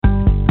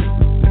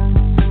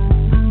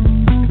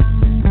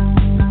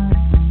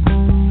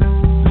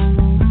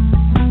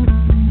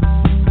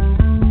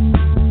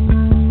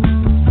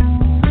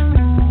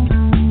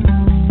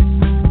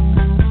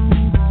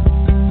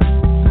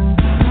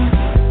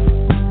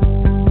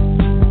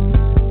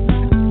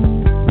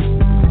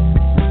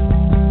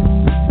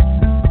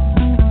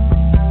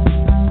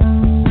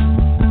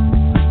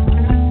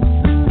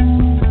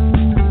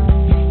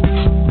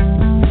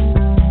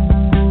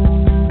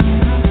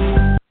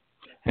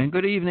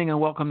evening and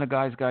welcome to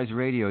Guys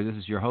Radio.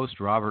 This is your host,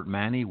 Robert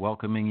Manni,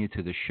 welcoming you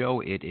to the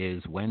show. It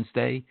is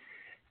Wednesday,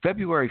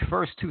 February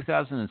 1st,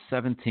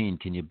 2017.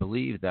 Can you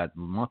believe that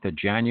month of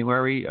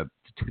January of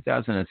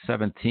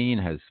 2017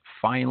 has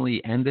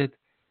finally ended?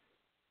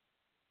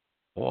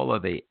 All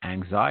of the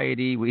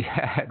anxiety we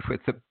had with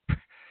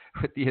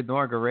the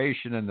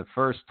inauguration and the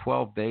first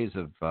 12 days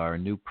of our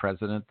new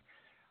president.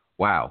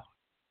 Wow,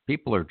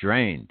 people are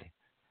drained.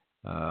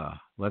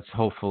 Let's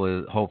hope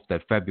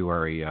that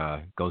February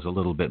goes a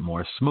little bit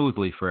more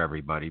smoothly for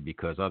everybody,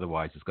 because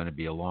otherwise it's going to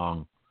be a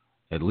long,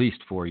 at least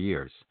 4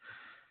 years.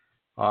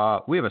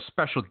 We have a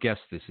special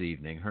guest this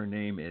evening. Her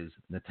name is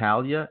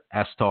Natalia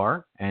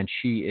Astar, and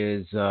she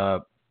is, I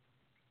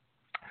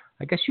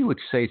guess you would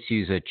say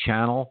she's a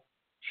channel.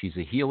 She's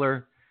a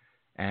healer,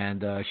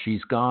 and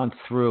she's gone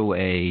through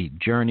a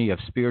journey of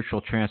spiritual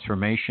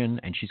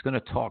transformation, and she's going to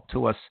talk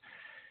to us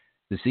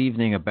this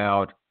evening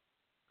about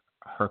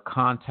her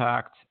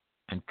contact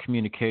and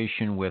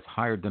communication with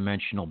higher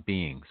dimensional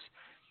beings.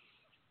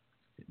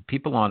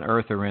 People on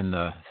Earth are in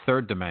the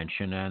third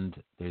dimension,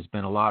 and there's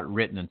been a lot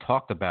written and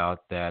talked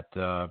about that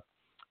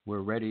we're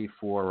ready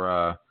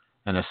for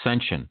an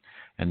ascension.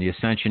 And the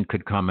ascension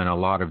could come in a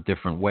lot of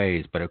different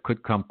ways, but it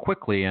could come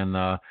quickly, and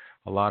a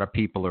lot of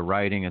people are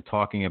writing and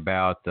talking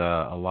about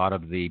a lot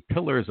of the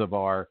pillars of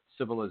our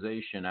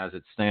civilization as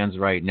it stands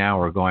right now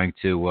are going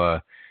to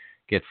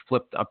get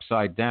flipped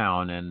upside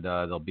down, and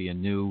there'll be a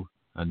new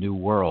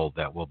world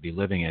that we'll be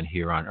living in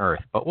here on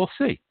Earth. But we'll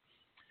see.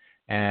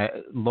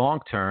 Long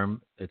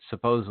term, it's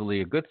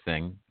supposedly a good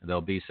thing. There'll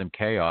be some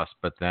chaos,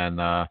 but then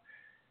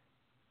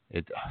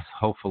it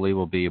hopefully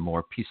will be a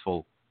more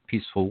peaceful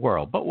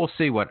world. But we'll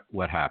see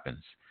what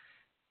happens.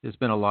 There's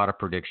been a lot of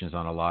predictions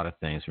on a lot of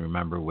things.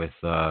 Remember with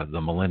the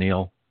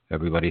millennial,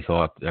 everybody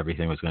thought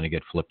everything was going to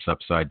get flipped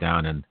upside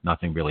down, and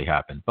nothing really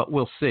happened. But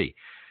we'll see.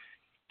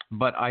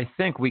 But I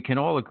think we can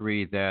all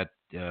agree that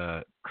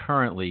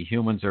currently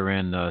humans are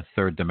in the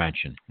third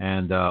dimension,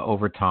 and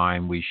over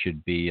time we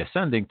should be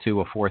ascending to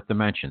a fourth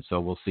dimension.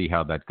 So we'll see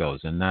how that goes.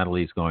 And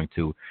Natalia is going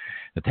to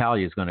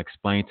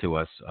explain to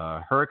us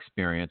her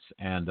experience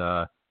and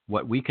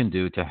what we can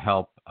do to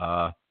help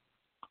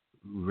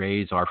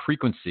raise our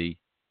frequency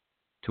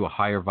to a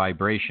higher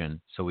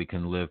vibration so we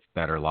can live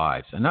better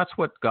lives. And that's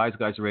what Guys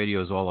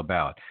Radio is all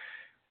about.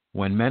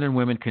 When men and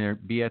women can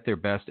be at their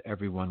best,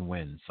 everyone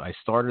wins. I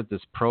started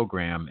this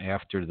program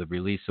after the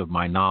release of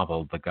my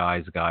novel, The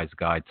Guy's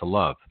Guide to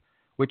Love,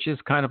 which is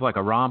kind of like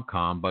a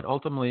rom-com, but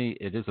ultimately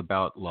it is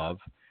about love.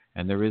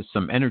 And there is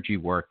some energy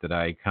work that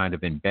I kind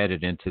of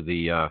embedded into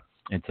the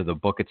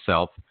book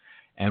itself.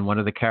 And one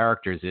of the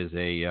characters is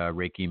a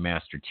Reiki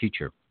master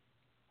teacher,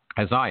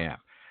 as I am,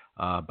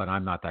 but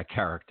I'm not that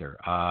character.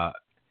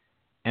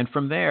 And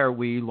from there,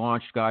 we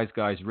launched Guys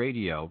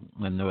Radio,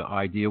 and the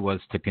idea was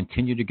to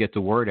continue to get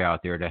the word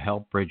out there to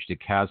help bridge the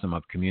chasm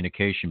of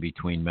communication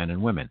between men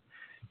and women.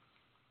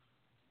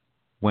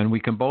 When we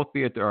can both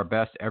be at our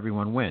best,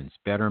 everyone wins.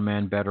 Better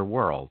men, better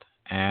world.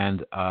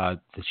 And the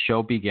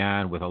show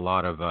began with a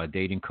lot of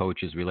dating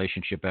coaches,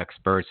 relationship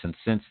experts, and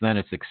since then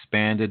it's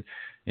expanded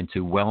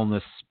into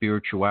wellness,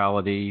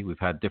 spirituality. We've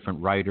had different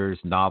writers,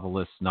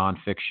 novelists,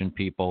 nonfiction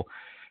people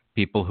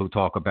who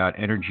talk about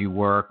energy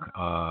work,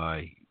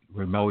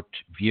 remote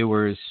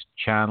viewers,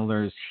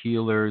 channelers,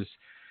 healers,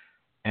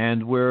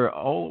 and we're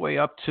all the way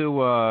up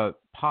to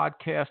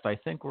podcast. I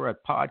think we're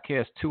at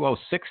podcast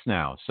 206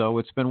 now, so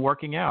it's been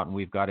working out, and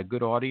we've got a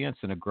good audience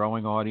and a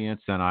growing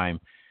audience, and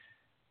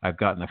I've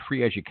gotten a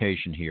free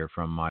education here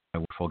from my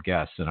wonderful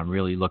guests, and I'm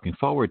really looking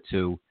forward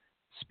to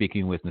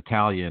speaking with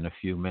Natalia in a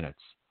few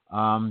minutes.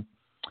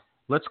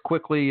 Let's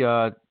quickly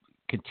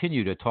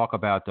continue to talk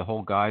about the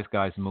whole Guys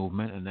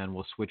movement, and then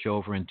we'll switch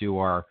over and do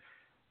our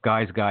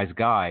Guys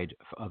Guide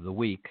of the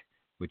week,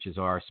 which is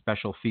our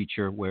special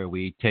feature where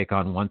we take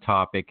on one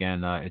topic,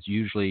 and it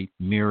usually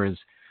mirrors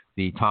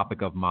the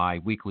topic of my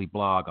weekly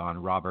blog on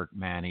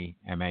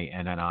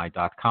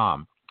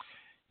robertmanni.com.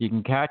 You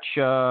can catch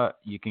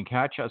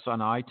us on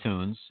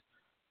iTunes,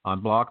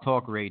 on Blog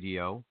Talk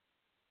Radio,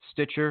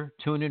 Stitcher,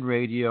 TuneIn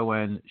Radio,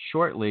 and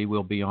shortly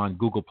we'll be on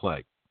Google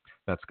Play.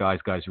 That's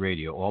Guys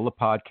Radio. All the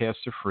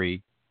podcasts are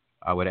free.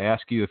 I would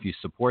ask you, if you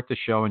support the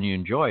show and you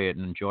enjoy it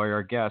and enjoy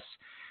our guests,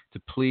 to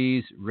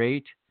please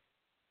rate,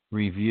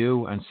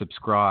 review, and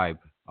subscribe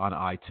on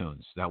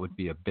iTunes. That would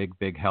be a big,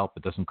 big help.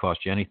 It doesn't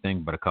cost you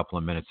anything but a couple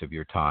of minutes of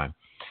your time.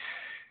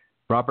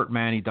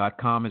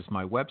 robertmanni.com is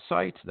my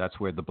website. That's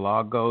where the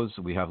blog goes.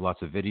 We have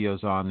lots of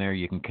videos on there.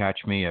 You can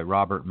catch me at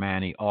Robert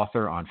Manni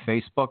Author on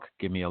Facebook.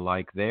 Give me a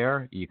like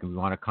there. You can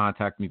want to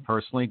contact me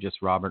personally,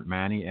 just Robert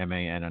Manni,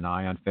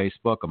 M-A-N-N-I on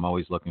Facebook. I'm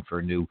always looking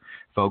for new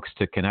folks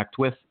to connect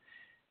with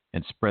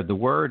and spread the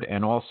word.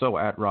 And also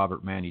at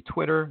Robert Manni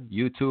Twitter,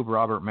 YouTube,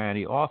 Robert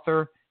Manni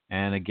Author.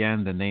 And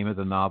again, the name of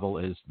the novel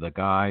is The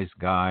Guy's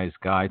Guide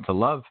to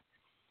Love.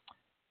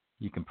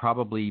 You can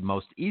probably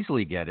most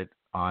easily get it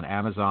on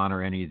Amazon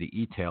or any of the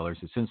e-tailers.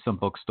 It's in some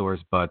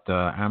bookstores, but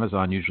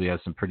Amazon usually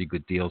has some pretty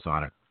good deals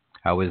on it.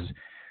 I was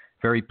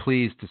very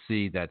pleased to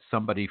see that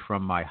somebody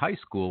from my high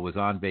school was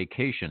on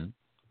vacation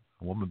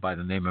a woman by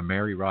the name of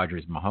Mary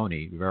Rogers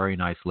Mahoney, very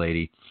nice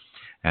lady,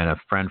 and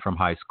a friend from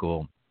high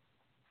school,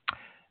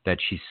 that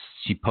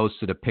she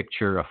posted a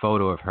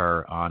photo of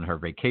her on her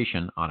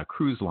vacation on a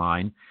cruise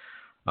line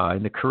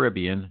in the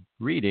Caribbean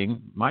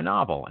reading my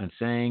novel and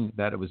saying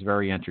that it was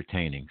very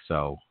entertaining.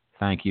 So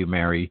thank you,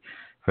 Mary,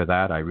 for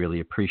that. I really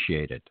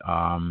appreciate it.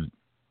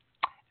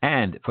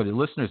 And for the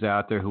listeners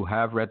out there who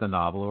have read the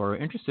novel or are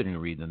interested in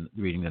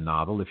reading the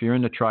novel, if you're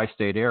in the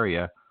tri-state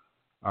area,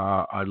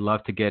 I'd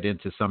love to get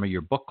into some of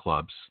your book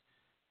clubs.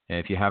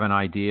 If you have an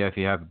idea, if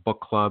you have a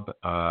book club,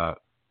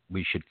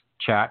 we should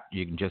chat.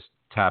 You can just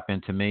tap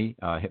into me,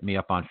 hit me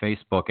up on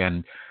Facebook.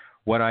 And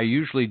what I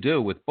usually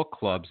do with book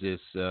clubs is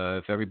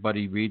if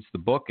everybody reads the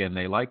book and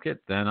they like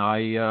it, then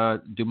I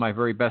do my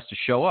very best to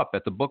show up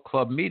at the book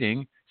club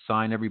meeting,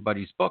 sign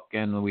everybody's book,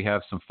 and we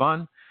have some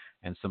fun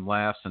and some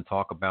laughs and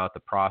talk about the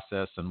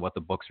process and what the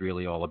book's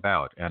really all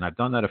about. And I've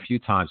done that a few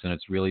times, and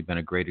it's really been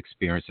a great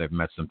experience. I've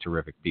met some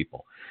terrific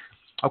people.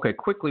 Okay,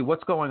 quickly,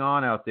 what's going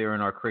on out there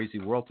in our crazy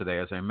world today?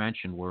 As I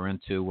mentioned, we're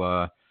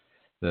into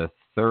the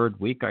third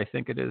week, I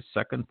think it is,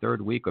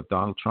 third week of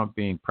Donald Trump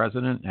being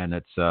president, and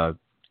it's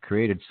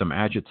created some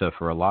agita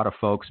for a lot of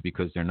folks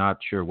because they're not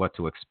sure what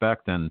to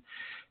expect, and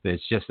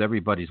it's just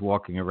everybody's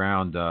walking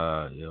around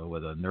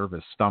with a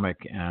nervous stomach,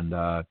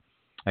 and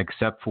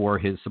except for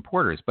his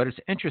supporters. But it's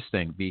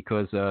interesting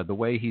because the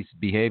way he's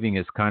behaving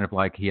is kind of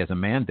like he has a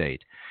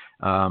mandate.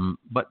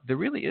 But there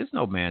really is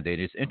no mandate.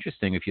 It's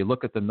interesting. If you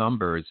look at the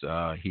numbers,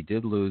 he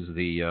did lose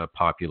the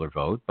popular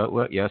vote. But,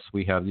 well, yes,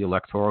 we have the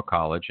Electoral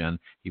College, and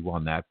he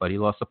won that. But he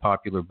lost the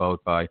popular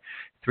vote by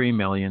 3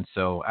 million.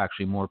 So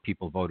actually more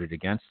people voted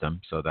against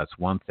him. So that's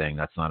one thing.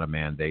 That's not a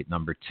mandate.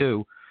 Number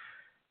two,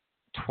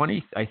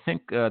 I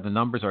think the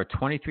numbers are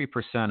 23%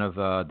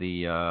 of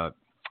the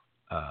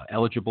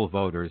eligible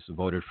voters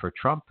voted for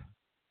Trump,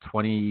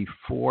 25%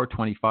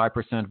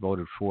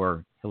 voted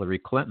for Hillary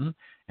Clinton,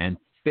 and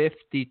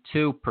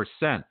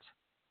 52%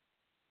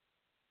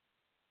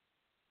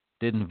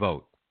 didn't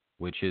vote,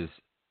 which is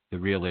the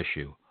real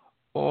issue.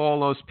 All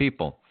those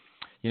people,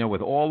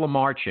 with all the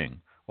marching,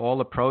 all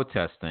the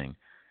protesting,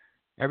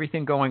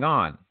 everything going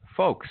on,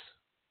 folks,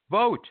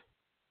 vote.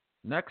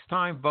 Next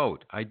time,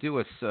 vote. I do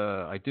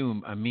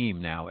a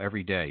meme now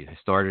every day. I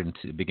started in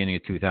the beginning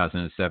of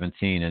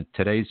 2017, and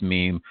today's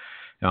meme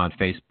on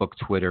Facebook,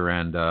 Twitter,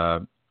 and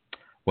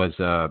was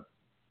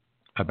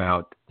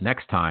about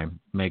next time,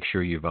 make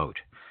sure you vote.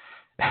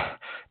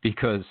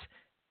 Because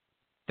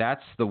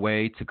that's the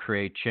way to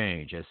create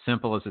change, as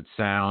simple as it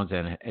sounds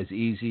and as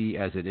easy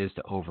as it is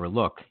to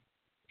overlook.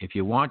 If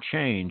you want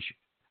change,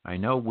 I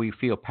know we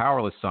feel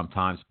powerless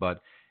sometimes,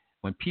 but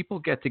when people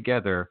get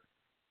together,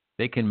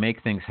 they can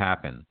make things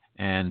happen.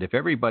 And if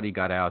everybody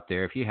got out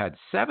there, if you had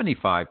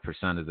 75%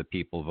 of the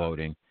people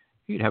voting,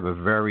 you'd have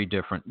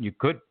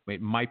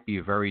it might be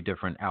a very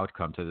different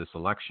outcome to this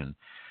election.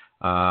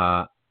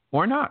 Or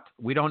not.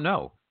 We don't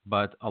know.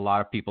 But a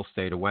lot of people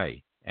stayed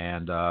away.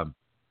 And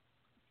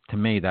to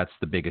me, that's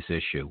the biggest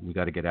issue. We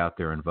got to get out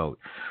there and vote.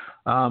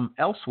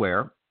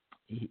 Elsewhere,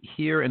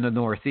 here in the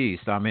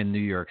Northeast, I'm in New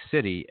York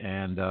City,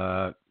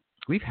 and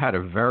we've had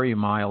a very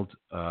mild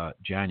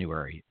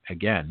January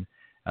again.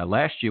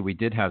 Last year, we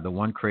did have the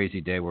one crazy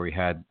day where we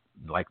had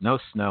no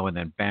snow, and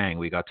then bang,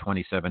 we got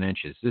 27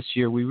 inches. This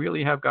year, we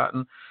really have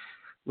gotten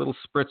little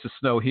spritz of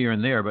snow here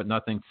and there, but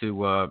nothing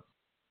to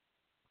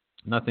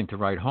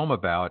write home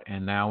about.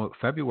 And now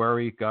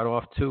February got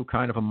off to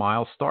kind of a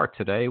mild start.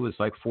 Today was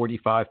like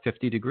 45,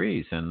 50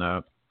 degrees,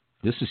 and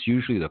this is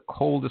usually the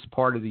coldest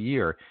part of the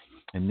year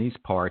in these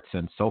parts.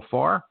 And so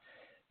far,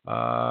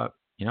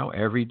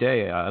 every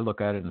day I look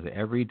at it, and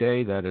every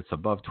day that it's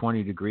above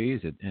 20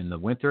 degrees in the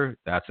winter,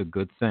 that's a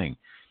good thing.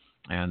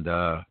 And,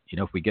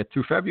 if we get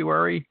through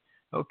February,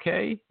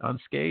 okay,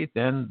 unscathed,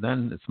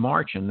 then it's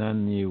March, and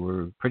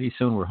then pretty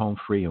soon we're home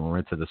free and we're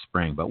into the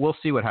spring. But we'll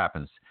see what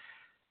happens.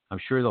 I'm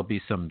sure there'll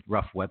be some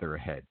rough weather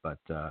ahead. But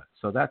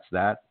so that's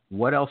that.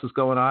 What else is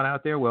going on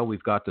out there? Well,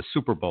 we've got the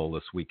Super Bowl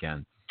this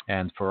weekend.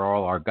 And for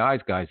all our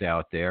guys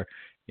out there,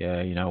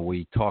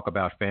 we talk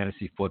about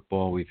fantasy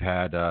football. We've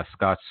had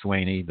Scott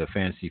Swaney, the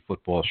fantasy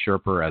football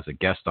Sherpa, as a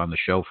guest on the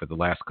show for the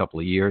last couple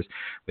of years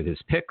with his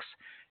picks.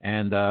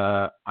 And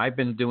I've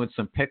been doing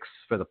some picks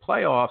for the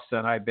playoffs,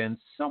 and I've been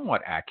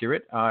somewhat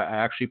accurate. I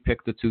actually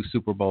picked the 2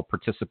 Super Bowl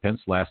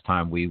participants last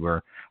time we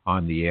were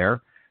on the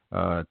air,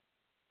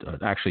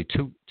 actually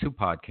two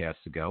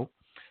podcasts ago,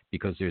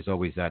 because there's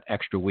always that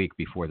extra week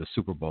before the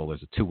Super Bowl.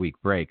 There's a 2-week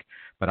break.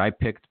 But I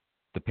picked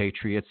the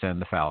Patriots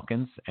and the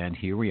Falcons, and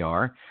here we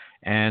are.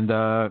 And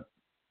the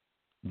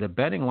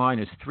betting line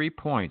is 3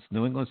 points.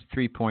 New England's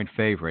 3-point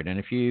favorite. And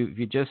if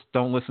you just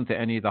don't listen to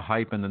any of the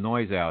hype and the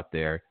noise out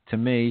there, to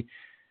me,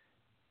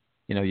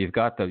 you've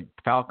got the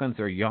Falcons.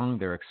 They're young,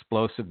 they're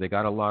explosive, they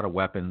got a lot of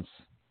weapons.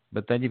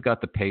 But then you've got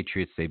the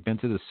Patriots. They've been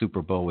to the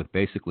Super Bowl with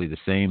basically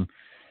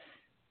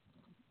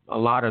a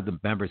lot of the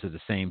members of the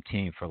same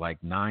team for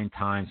 9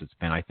 times.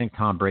 I think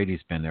Tom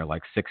Brady's been there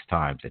 6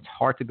 times. It's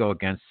hard to go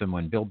against them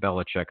when Bill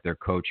Belichick, their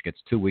coach, gets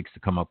 2 weeks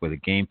to come up with a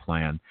game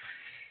plan.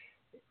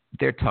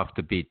 they're tough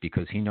to beat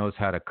because he knows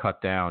how to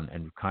cut down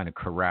and kind of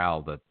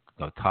corral the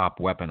top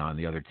weapon on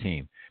the other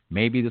team.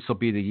 Maybe this will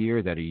be the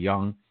year that a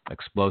young,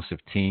 explosive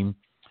team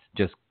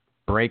just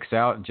breaks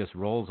out and just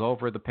rolls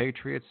over the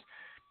Patriots.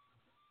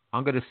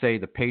 I'm going to say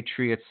the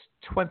Patriots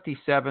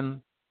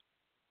 27-26.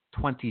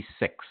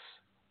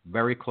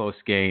 Very close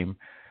game.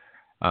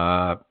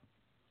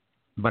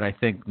 But I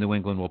think New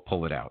England will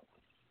pull it out.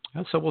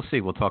 So we'll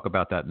see. We'll talk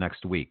about that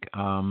next week.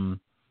 What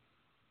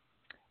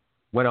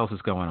else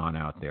is going on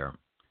out there?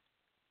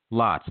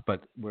 Lots,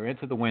 but we're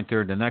into the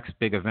winter. The next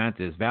big event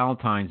is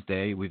Valentine's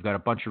Day. We've got a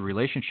bunch of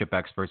relationship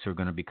experts who are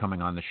going to be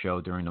coming on the show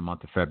during the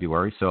month of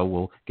February, so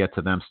we'll get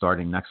to them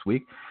starting next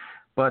week.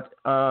 But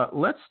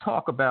let's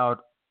talk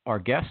about our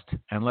guest,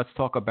 and let's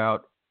talk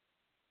about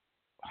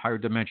higher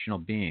dimensional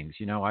beings.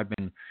 You know, I've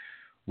been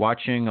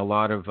watching a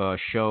lot of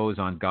shows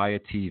on Gaia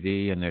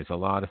TV, and there's a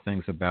lot of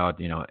things about,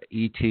 you know,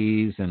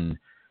 ETs and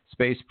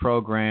space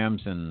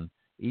programs and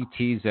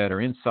ETs that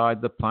are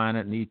inside the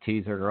planet and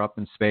ETs that are up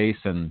in space,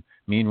 and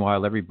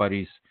meanwhile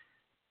everybody's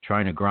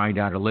trying to grind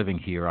out a living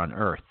here on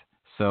Earth.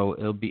 So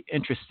it'll be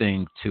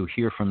interesting to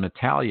hear from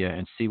Natalia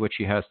and see what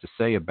she has to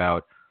say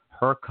about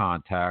her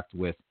contact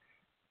with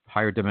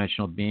higher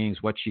dimensional beings,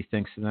 what she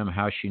thinks of them,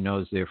 how she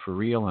knows they're for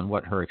real, and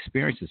what her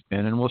experience has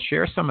been. And we'll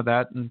share some of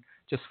that and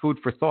just food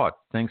for thought,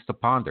 things to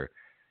ponder.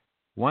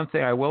 One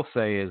thing I will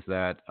say is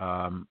that,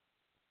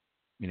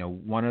 you know,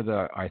 one of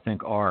the, I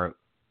think our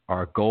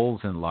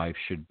goals in life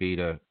should be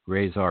to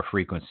raise our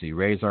frequency,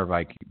 raise our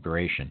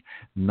vibration,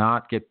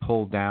 not get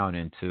pulled down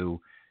into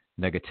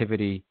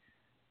negativity,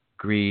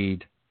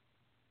 greed,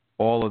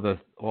 all of the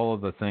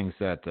things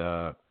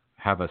that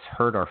have us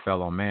hurt our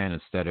fellow man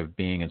instead of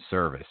being in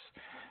service.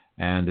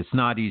 And it's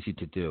not easy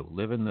to do.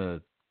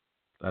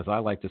 As I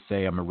like to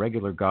say, I'm a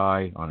regular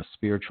guy on a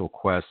spiritual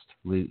quest,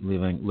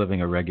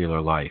 living a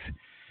regular life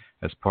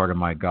as part of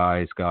my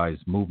guys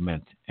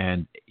movement.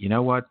 And you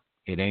know what?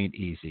 It ain't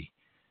easy.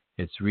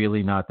 It's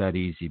really not that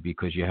easy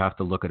because you have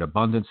to look at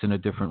abundance in a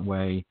different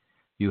way.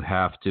 You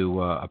have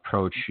to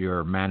approach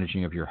your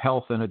managing of your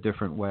health in a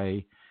different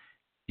way.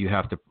 You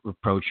have to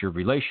approach your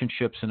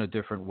relationships in a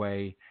different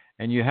way.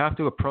 And you have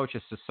to approach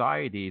a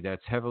society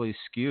that's heavily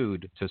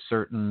skewed to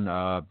certain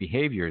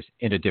behaviors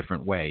in a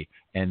different way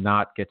and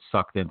not get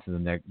sucked into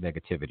the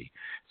negativity.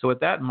 So with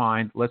that in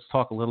mind, let's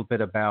talk a little bit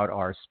about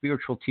our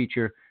spiritual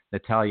teacher,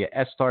 Natalia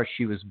Estar.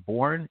 She was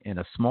born in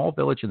a small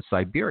village in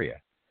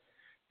Siberia.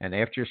 And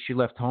after she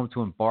left home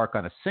to embark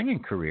on a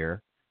singing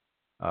career,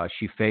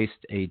 she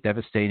faced a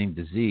devastating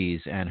disease,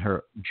 and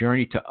her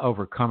journey to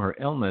overcome her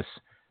illness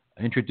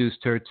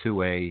introduced her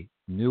to a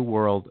new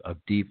world of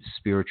deep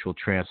spiritual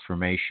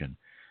transformation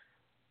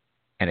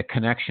and a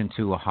connection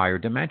to a higher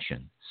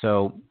dimension.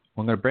 So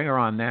I'm going to bring her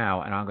on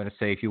now, and I'm going to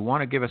say, if you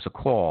want to give us a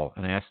call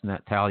and ask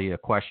Natalia a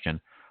question,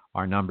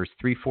 our number is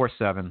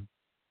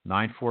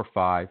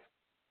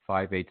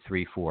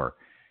 347-945-5834.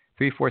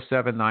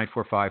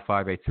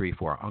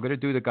 347-945-5834. I'm going to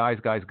do the Guys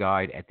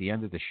Guide at the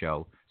end of the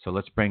show, so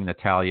let's bring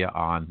Natalia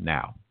on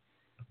now.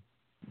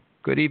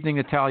 Good evening,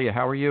 Natalia.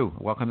 How are you?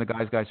 Welcome to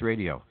Guys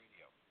Radio.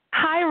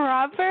 Hi,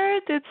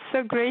 Robert. It's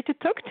so great to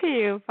talk to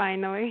you,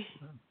 finally.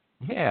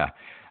 Yeah.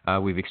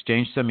 We've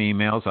exchanged some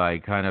emails. I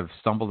kind of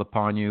stumbled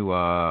upon you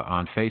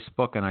on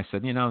Facebook, and I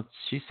said, you know,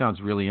 she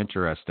sounds really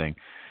interesting.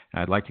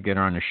 I'd like to get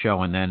her on the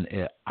show. And then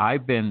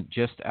I've been,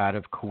 just out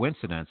of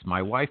coincidence,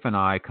 my wife and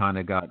I kind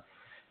of got,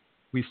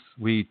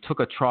 we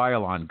took a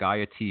trial on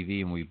Gaia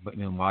TV, and we've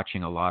been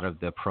watching a lot of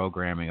the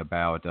programming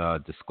about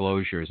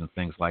disclosures and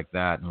things like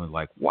that. And we're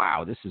like,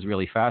 wow, this is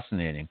really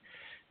fascinating.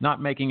 Not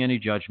making any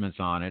judgments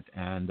on it.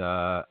 And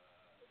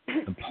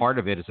part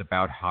of it is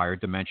about higher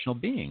dimensional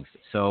beings.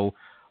 So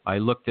I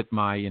looked at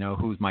my, you know,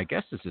 who's my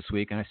guest is this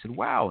week, and I said,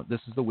 wow, this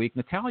is the week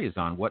Natalia's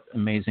on. What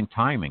amazing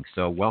timing.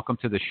 So welcome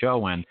to the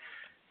show. And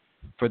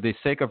for the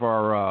sake of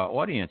our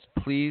audience,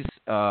 please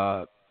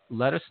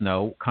let us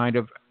know kind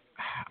of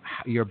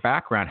your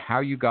background,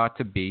 how you got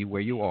to be where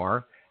you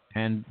are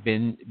and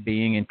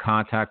being in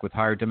contact with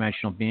higher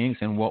dimensional beings,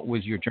 and what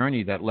was your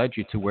journey that led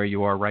you to where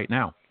you are right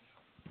now.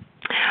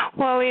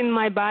 Well, in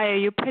my bio,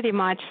 you pretty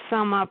much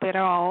sum up it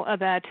all,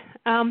 that,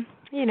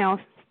 you know,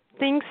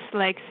 things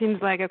like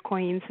seems like a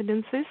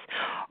coincidences,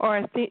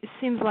 or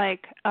seems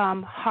like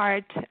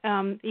heart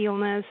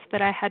illness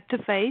that I had to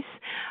face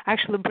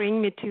actually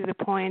bring me to the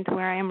point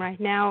where I am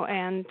right now.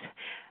 And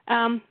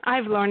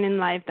I've learned in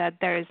life that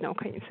there is no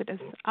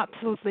coincidence.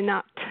 Absolutely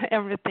not.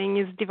 Everything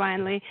is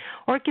divinely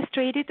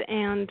orchestrated,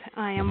 and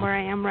I am where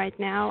I am right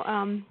now.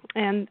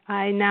 And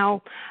I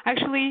now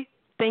actually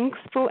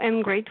thankful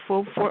and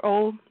grateful for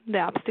all the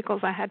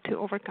obstacles I had to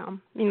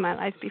overcome in my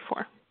life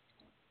before.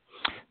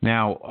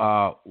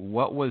 Now,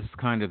 what was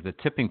kind of the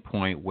tipping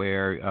point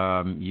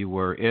where you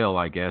were ill,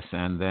 I guess,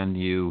 and then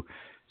you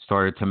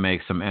started to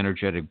make some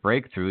energetic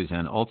breakthroughs,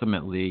 and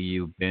ultimately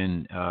you've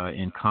been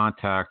in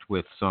contact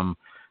with some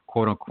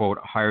quote-unquote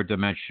higher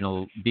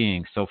dimensional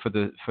beings. So for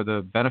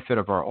the benefit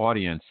of our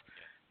audience,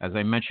 as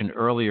I mentioned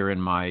earlier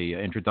in my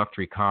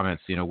introductory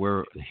comments, you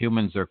know,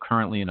 humans are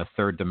currently in a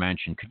third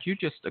dimension. Could you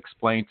just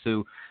explain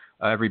to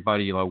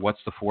everybody, what's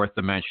the fourth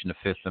dimension, the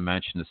fifth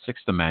dimension, the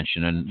sixth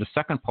dimension? And the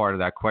second part of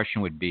that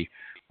question would be,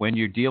 when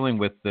you're dealing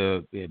with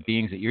the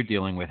beings that you're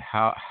dealing with,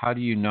 how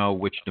do you know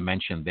which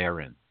dimension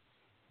they're in?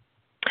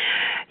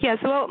 Yes,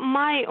 well,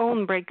 my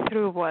own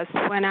breakthrough was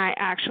when I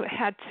actually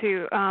had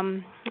to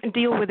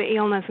deal with the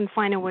illness and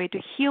find a way to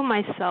heal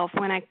myself.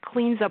 When I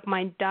cleans up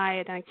my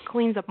diet, I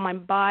cleans up my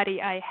body,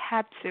 I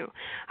had to.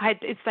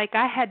 It's like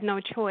I had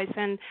no choice.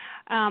 And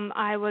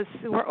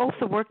we're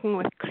also working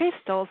with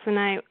crystals, and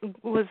I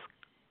was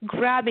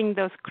grabbing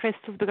those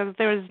crystals because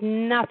there's just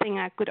nothing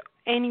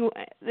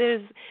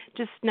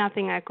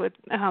I could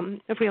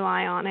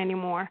rely on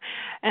anymore,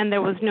 and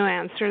there was no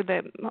answer.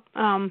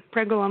 The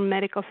regular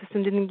medical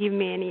system didn't give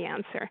me any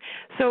answer,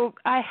 so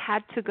I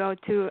had to go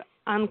to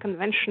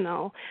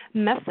unconventional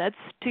methods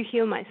to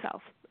heal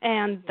myself.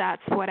 And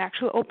that's what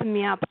actually opened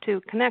me up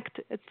to connect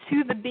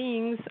to the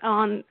beings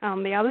on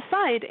the other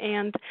side.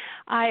 And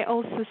I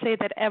also say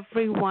that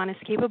everyone is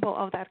capable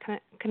of that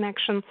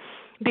connection,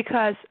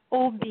 because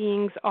all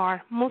beings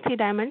are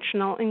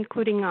multidimensional,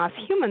 including us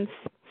humans.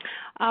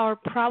 Our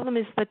problem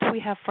is that we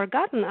have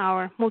forgotten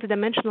our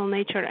multidimensional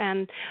nature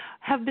and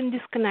have been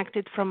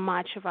disconnected from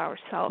much of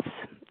ourselves.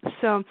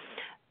 So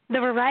the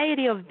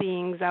variety of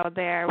beings out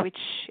there, which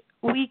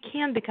we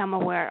can become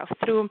aware of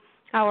through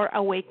our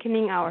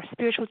awakening, our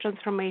spiritual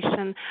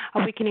transformation,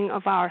 awakening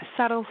of our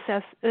subtle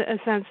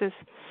senses,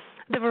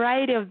 the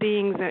variety of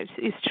beings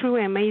is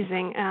truly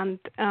amazing, and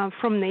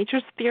from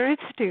nature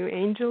spirits to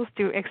angels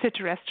to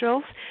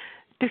extraterrestrials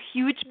to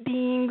huge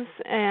beings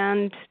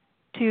and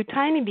to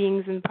tiny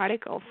beings and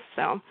particles.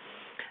 So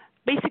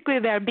basically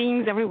there are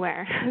beings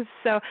everywhere.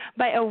 So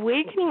by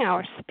awakening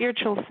our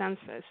spiritual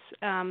senses,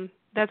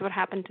 that's what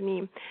happened to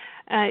me.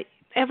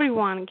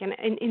 Everyone can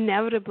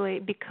inevitably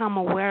become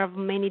aware of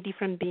many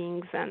different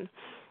beings and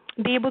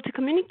be able to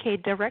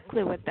communicate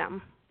directly with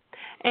them.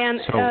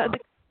 And the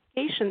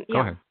communication,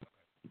 Go ahead.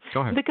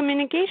 The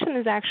communication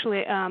is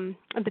actually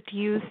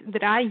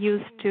that I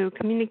use to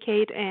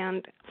communicate,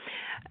 and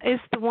is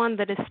the one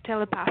that is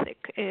telepathic.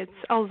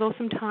 Although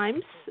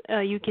sometimes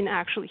you can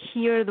actually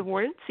hear the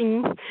words,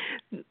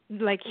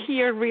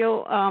 hear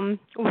real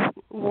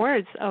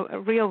words, a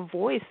real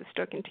voice is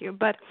talking to you.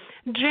 But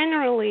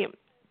generally,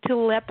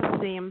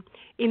 telepathy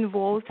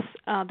involves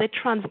the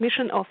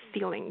transmission of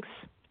feelings,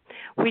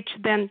 which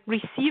then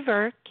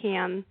receiver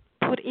can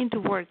put into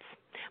words,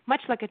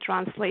 much like a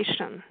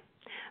translation.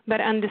 But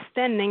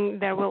understanding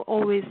there will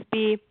always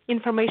be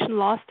information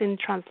lost in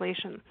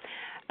translation.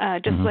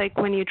 Just like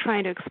when you're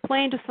trying to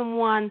explain to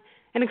someone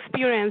an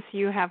experience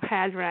you have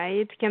had,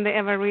 right? Can they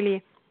ever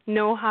really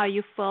know how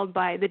you felt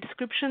by the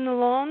description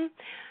alone?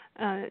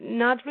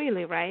 Not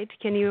really, right?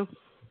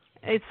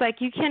 It's like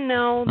you can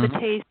know the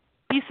taste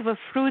piece of a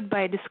fruit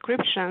by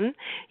description.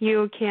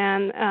 You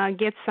can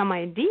get some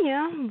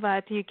idea,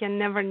 but you can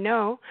never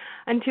know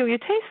until you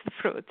taste the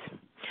fruit.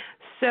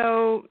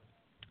 So,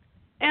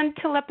 and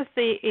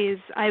telepathy is,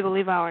 I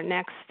believe, our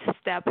next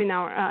step in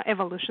our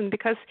evolution,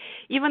 because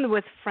even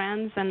with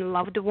friends and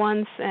loved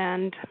ones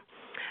and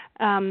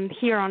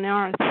here on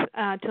Earth,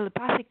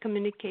 telepathic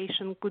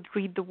communication could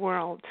rid the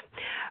world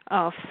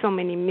of so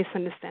many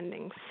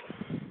misunderstandings.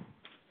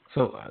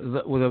 So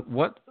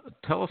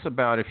tell us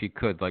about, if you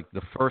could, like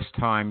the first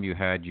time you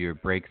had your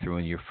breakthrough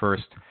and your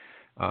first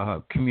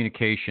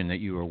communication that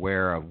you were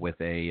aware of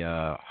with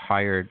a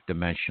higher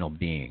dimensional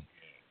being.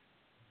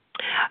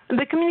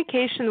 The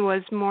communication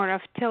was more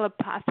of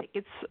telepathic.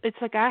 It's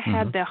like I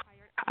had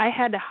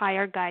a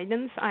higher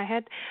guidance. I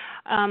had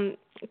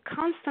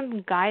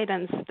constant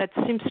guidance that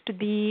seems to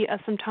be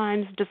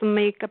sometimes doesn't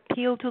make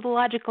appeal to the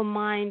logical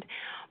mind,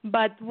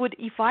 but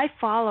if I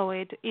follow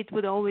it, it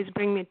would always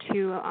bring me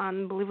to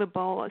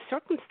unbelievable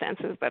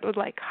circumstances that would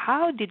like,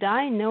 how did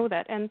I know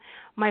that? And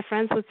my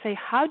friends would say,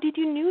 how did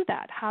you know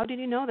that? How did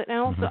you know that? And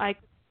also I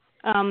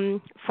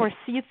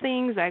foresee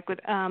things. I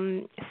could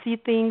see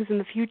things in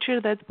the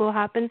future that will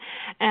happen,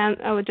 and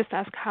I would just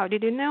ask, how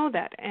did you know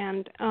that?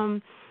 And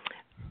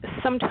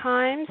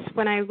sometimes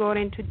when I got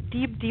into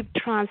deep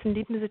trance and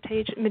deep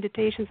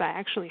meditations, I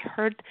actually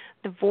heard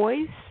the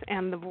voice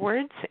and the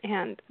words,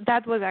 and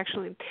that was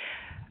actually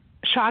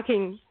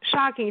shocking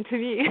to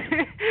me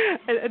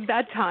at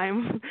that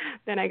time.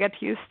 Then I got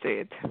used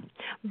to it.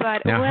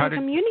 But now, when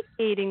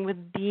communicating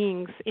with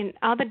beings in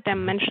other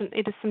dimensions,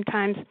 it is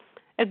sometimes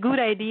a good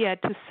idea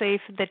to save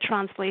the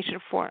translation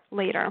for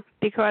later,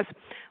 because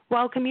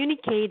while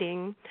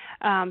communicating,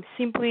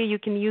 simply you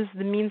can use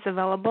the means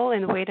available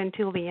and wait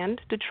until the end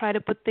to try to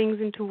put things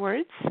into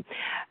words,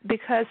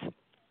 because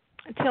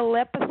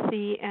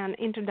telepathy and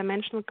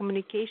interdimensional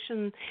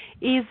communication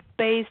is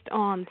based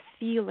on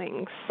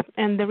feelings.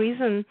 And the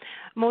reason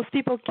most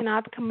people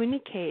cannot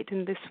communicate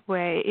in this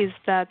way is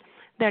that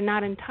they're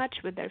not in touch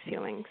with their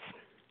feelings.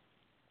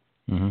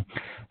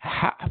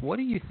 What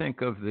do you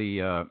think of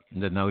the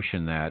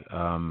notion that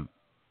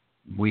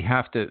we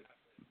have to,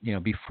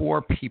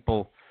 before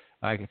people,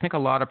 I think a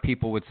lot of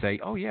people would say,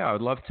 oh, yeah,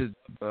 I'd love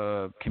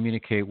to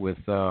communicate with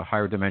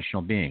higher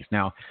dimensional beings.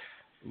 Now,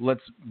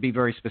 let's be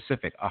very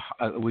specific.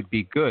 It would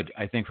be good,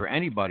 I think, for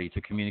anybody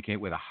to communicate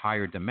with a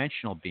higher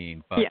dimensional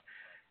being, but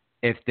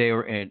if they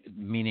were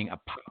meaning a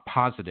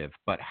positive,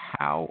 but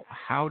how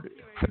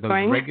for the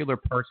regular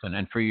person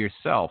and for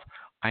yourself,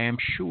 I am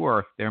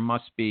sure there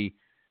must be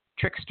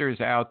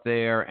tricksters out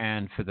there,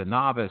 and for the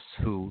novice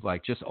who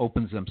like just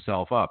opens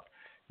themselves up,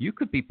 you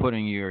could be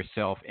putting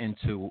yourself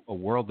into a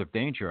world of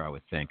danger, I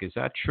would think. Is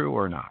that true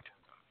or not?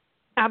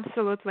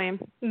 Absolutely.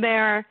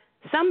 There are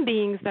some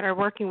beings that are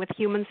working with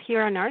humans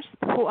here on Earth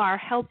who are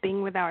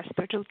helping with our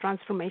spiritual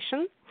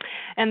transformation,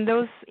 and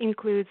those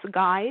includes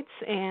guides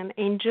and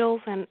angels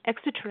and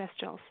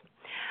extraterrestrials.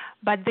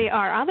 But there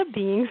are other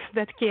beings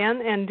that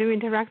can and do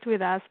interact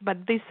with us, but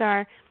these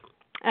are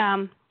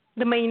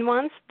the main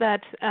ones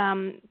that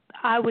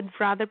I would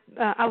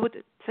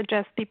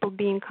suggest people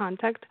be in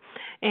contact,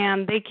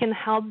 and they can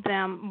help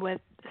them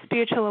with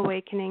spiritual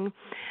awakening.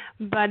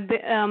 But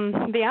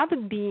the other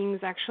beings,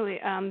 actually,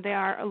 they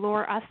are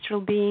lower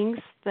astral beings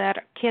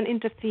that can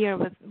interfere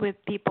with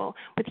people,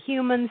 with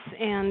humans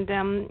and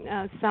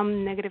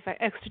some negative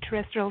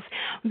extraterrestrials.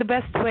 The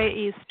best way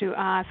is to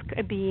ask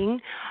a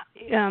being.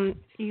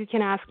 You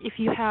can ask if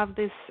you have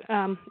this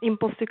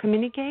impulse to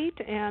communicate,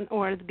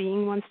 or the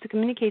being wants to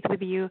communicate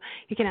with you.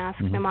 You can ask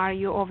them, are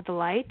you of the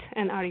light,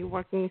 and are you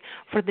working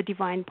for the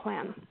divine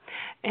plan?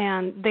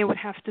 And they would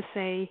have to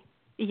say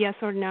yes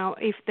or no.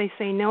 If they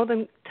say no,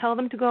 then tell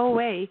them to go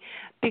away,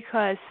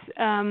 because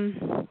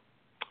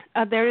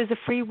there is a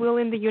free will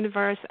in the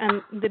universe,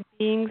 and the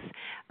beings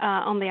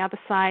on the other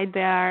side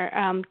there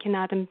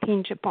cannot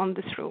impinge upon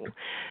this rule.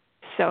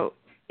 So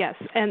yes,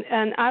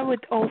 and I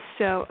would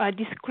also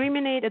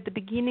discriminate at the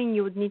beginning.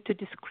 You would need to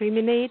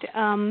discriminate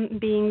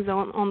beings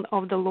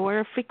of the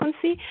lower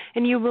frequency,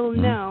 and you will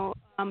know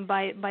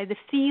by the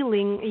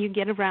feeling you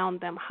get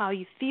around them, how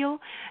you feel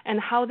and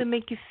how they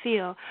make you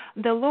feel.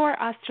 The lower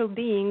astral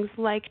beings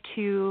like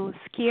to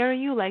scare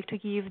you, like to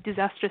give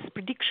disastrous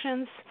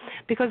predictions,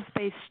 because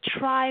they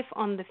strive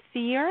on the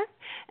fear,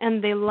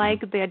 and they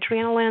like the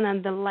adrenaline,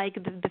 and they like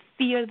the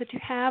fear that you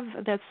have.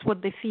 That's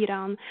what they feed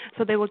on.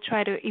 So they will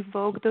try to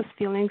evoke those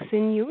feelings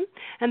in you,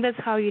 and that's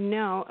how you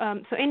know.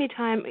 So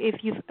anytime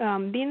if you've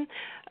been,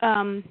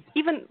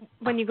 even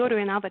when you go to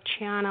another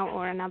channel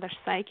or another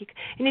psychic,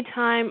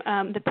 anytime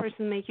the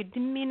person make you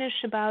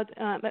diminish about,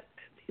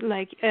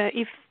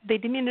 if they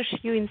diminish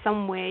you in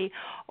some way,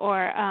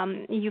 or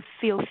you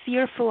feel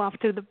fearful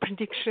after the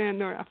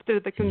prediction or after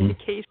the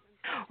communication,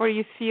 or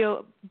you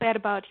feel bad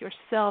about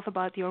yourself,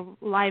 about your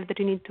life that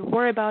you need to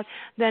worry about,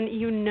 then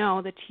you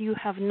know that you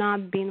have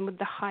not been with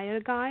the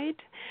higher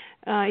guide.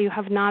 You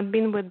have not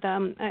been with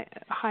the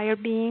higher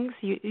beings.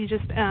 You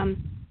just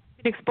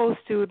exposed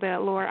to the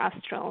lower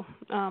astral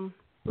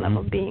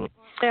level being.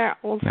 There are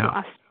also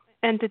astral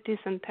entities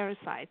and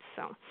parasites.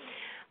 So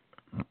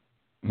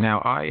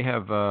now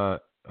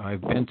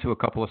I've been to a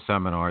couple of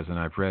seminars, and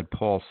I've read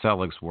Paul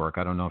Selig's work.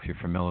 I don't know if you're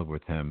familiar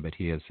with him, but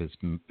he has his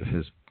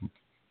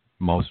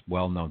most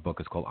well-known book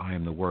is called I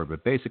Am the Word.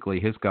 But basically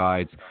his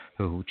guides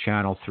who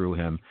channel through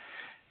him,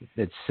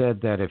 it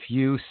said that if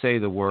you say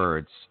the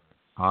words,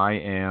 I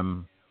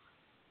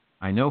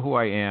know who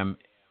I am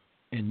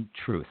in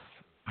truth,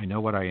 I know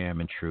what I am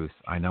in truth,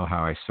 I know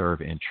how I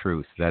serve in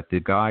truth, that the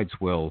guides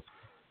will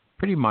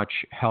pretty much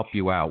help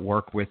you out,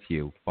 work with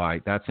you.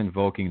 That's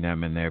invoking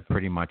them, and they're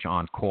pretty much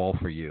on call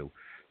for you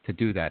to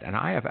do that. And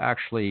I have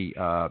actually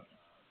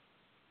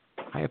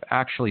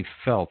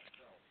felt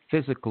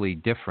physically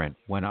different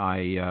when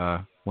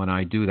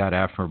I do that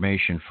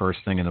affirmation first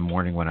thing in the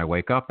morning when I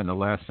wake up, and the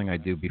last thing I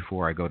do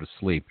before I go to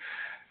sleep.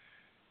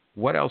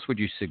 What else would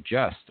you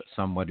suggest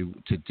somebody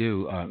to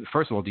do?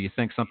 First of all, do you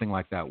think something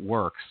like that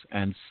works?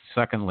 And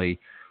secondly,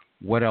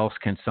 what else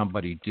can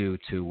somebody do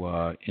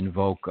to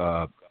invoke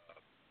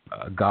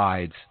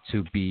guides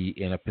to be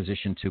in a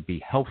position to be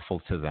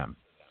helpful to them?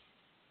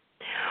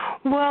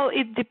 Well,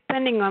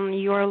 depending on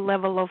your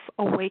level of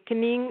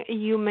awakening,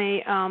 you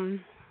may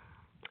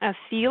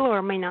feel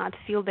or may not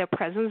feel their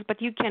presence,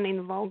 but you can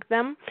invoke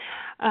them.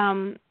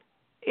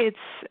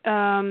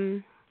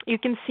 You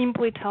can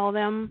simply tell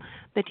them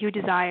that you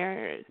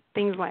desire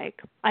things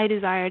like, I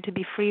desire to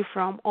be free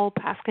from all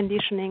past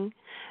conditioning,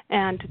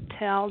 and to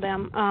tell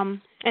them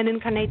and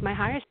incarnate my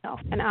higher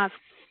self and ask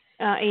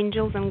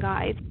angels and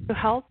guides to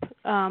help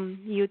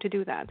you to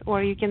do that.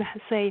 Or you can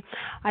say,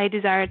 I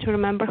desire to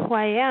remember who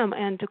I am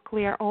and to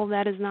clear all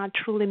that is not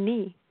truly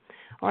me.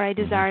 Or I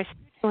desire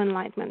spiritual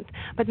enlightenment.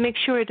 But make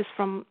sure it is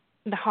from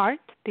the heart,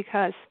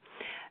 because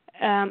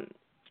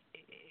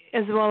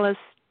as well as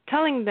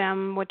telling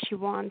them what you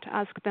want,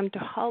 ask them to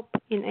help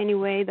in any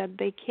way that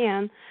they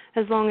can,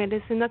 as long as it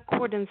is in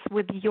accordance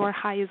with your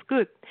highest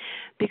good.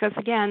 Because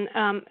again,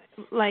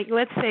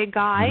 let's say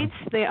guides,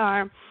 they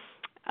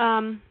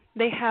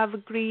have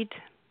agreed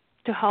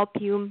to help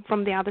you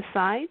from the other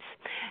sides,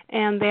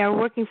 and they are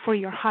working for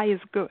your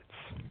highest goods.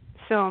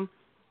 So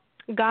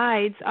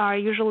guides are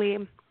usually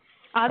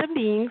other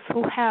beings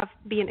who have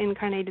been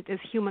incarnated as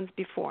humans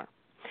before.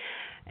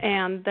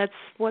 and that's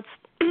what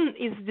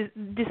is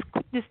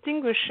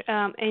distinguish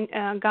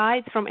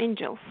guides from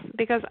angels,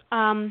 because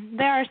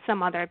there are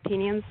some other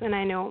opinions, and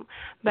I know,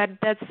 but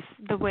that's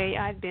the way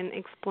I've been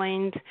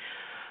explained,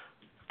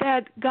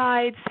 that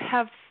guides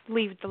have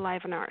lived the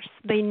life on Earth.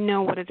 They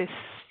know what it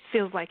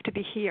feels like to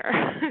be here.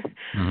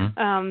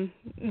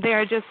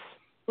 They're just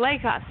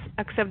like us,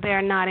 except they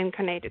are not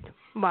incarnated.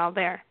 Well,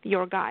 they're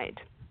your guide.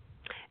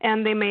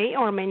 And they may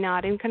or may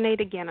not incarnate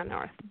again on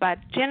Earth, but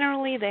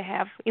generally they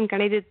have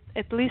incarnated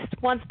at least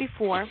once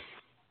before,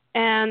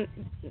 and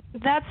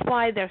that's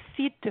why they're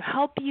fit to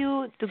help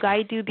you, to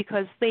guide you,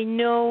 because they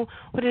know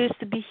what it is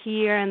to be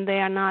here, and they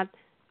are not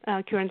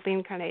currently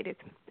incarnated.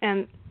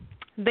 And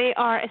they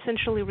are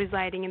essentially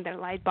residing in their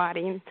light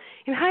body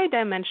in higher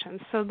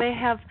dimensions, so they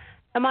have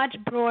a much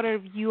broader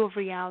view of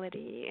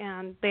reality,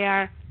 and they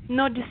are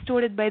not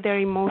distorted by their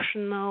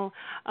emotional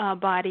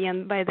body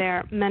and by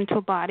their mental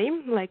body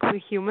like we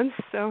humans.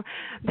 So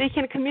they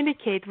can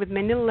communicate with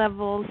many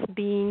levels,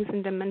 beings,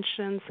 and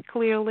dimensions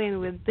clearly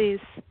and with this.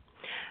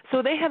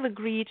 So they have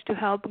agreed to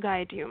help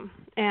guide you,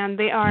 and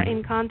they are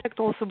in contact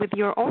also with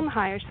your own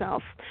higher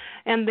self,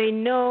 and they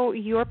know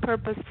your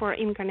purpose for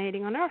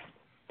incarnating on Earth.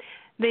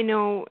 They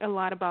know a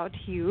lot about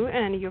you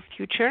and your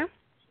future,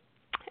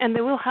 and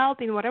they will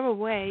help in whatever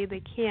way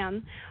they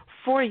can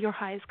for your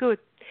highest good.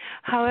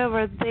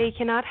 However, they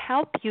cannot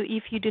help you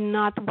if you do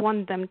not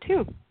want them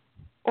to,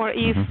 or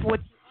if what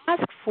you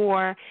ask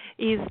for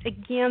is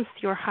against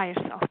your higher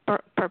self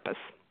purpose.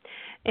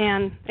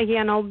 And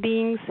again, all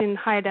beings in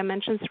higher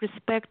dimensions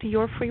respect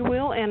your free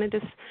will, and it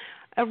is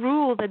a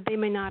rule that they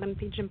may not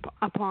impinge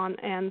upon.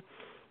 And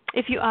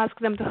if you ask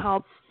them to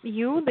help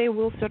you, they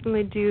will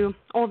certainly do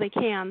all they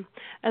can,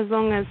 as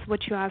long as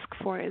what you ask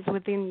for is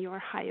within your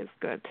highest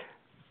good.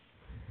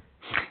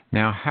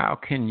 Now, how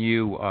can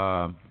you?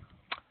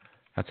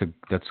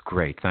 That's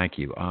great. Thank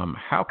you.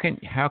 How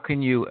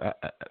can you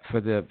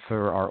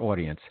for our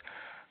audience?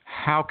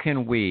 How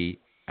can we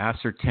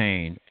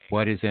ascertain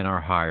what is in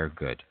our higher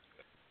good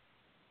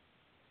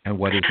and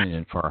what isn't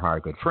in for our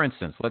higher good? For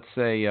instance, let's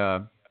say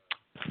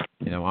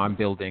I'm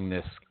building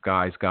this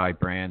Guy's Guide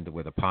brand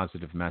with a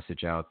positive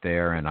message out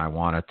there, and I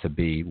want it to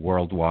be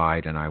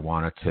worldwide, and I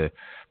want it to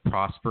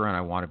prosper, and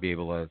I want to be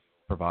able to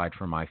provide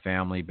for my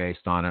family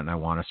based on it, and I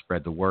want to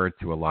spread the word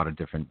through a lot of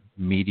different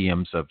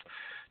mediums of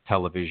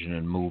television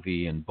and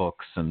movie and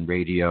books and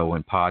radio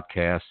and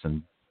podcasts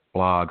and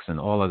blogs and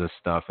all of this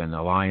stuff and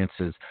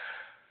alliances.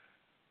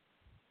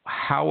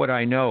 How would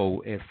I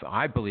know if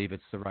I believe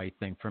it's the right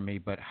thing for me,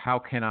 but how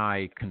can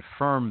I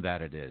confirm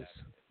that it is?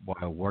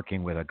 While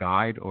working with a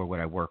guide, or would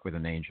I work with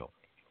an angel?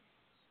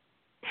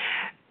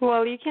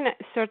 Well, you can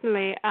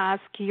certainly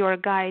ask your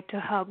guide to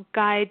help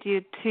guide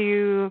you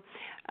to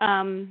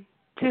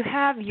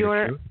have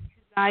your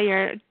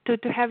desire, to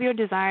have your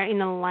desire in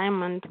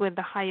alignment with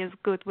the highest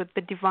good, with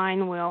the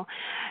divine will.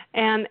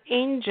 And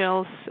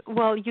angels,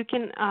 well, you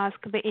can ask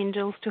the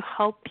angels to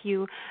help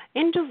you.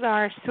 Angels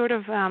are sort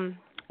of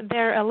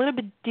they're a little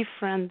bit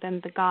different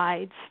than the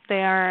guides.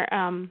 They are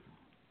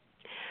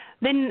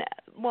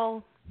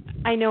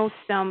I know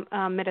some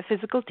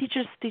metaphysical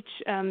teachers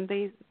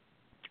they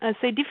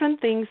say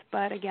different things,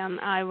 but again,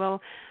 I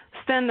will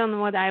stand on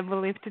what I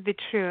believe to be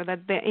true,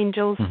 that the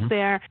angels,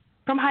 they're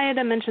from higher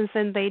dimensions,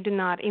 and they do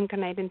not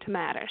incarnate into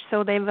matter.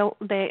 So they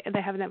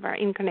have never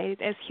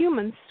incarnated as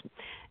humans,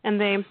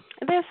 and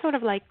they're sort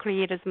of like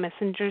created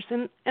messengers,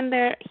 and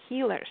they're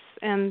healers,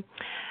 and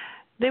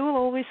they will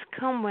always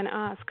come when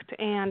asked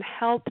and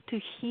help to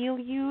heal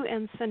you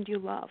and send you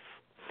love.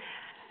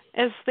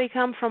 As they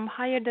come from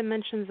higher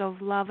dimensions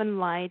of love and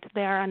light,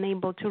 they are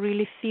unable to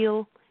really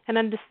feel and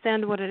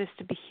understand what it is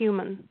to be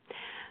human.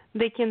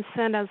 They can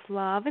send us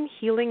love and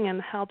healing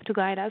and help to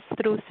guide us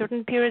through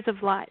certain periods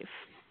of life.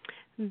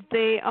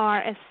 They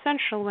are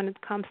essential when it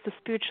comes to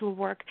spiritual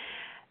work,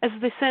 as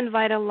they send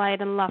vital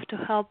light and love to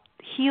help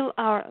heal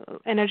our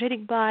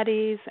energetic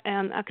bodies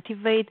and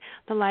activate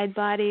the light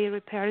body,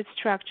 repair its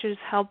structures,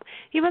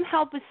 even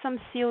help with some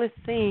silly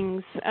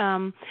things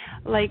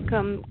like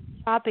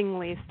shopping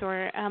list,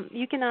 or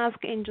you can ask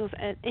angels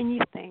at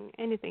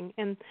anything.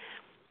 And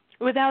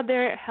without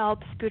their help,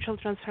 spiritual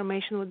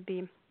transformation would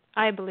be,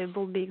 I believe,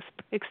 will be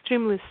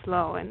extremely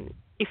slow, and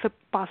if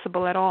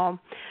possible at all.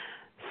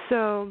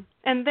 So,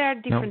 and there are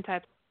different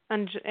types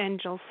of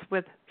angels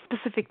with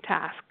specific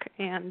task,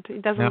 and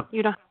you don't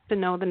have to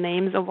know the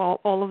names of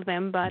all of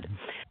them, but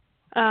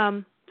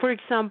for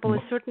example,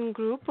 a certain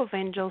group of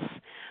angels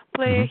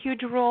play a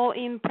huge role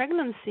in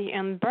pregnancy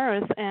and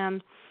birth.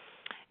 And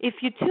if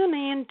you tune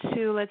in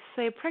to, let's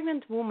say, a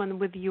pregnant woman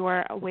with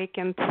your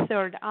awakened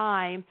third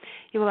eye,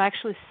 you will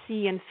actually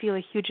see and feel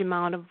a huge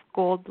amount of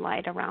gold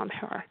light around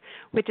her,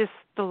 which is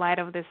the light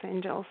of these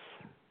angels.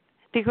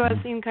 Because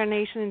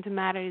incarnation into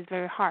matter is a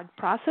very hard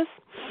process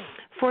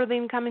for the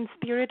incoming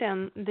spirit,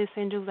 and these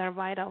angels are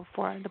vital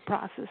for the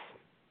process.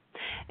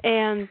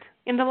 And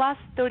in the last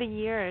 30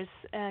 years,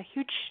 a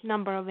huge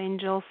number of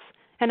angels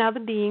and other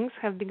beings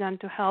have begun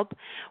to help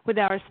with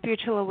our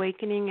spiritual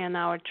awakening and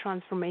our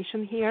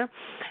transformation here.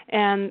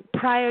 And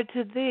prior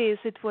to this,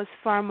 it was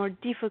far more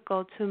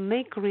difficult to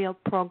make real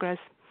progress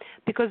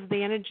because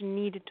the energy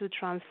needed to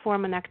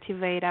transform and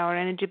activate our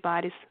energy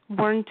bodies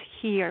weren't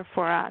here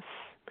for us.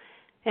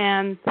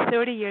 And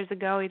 30 years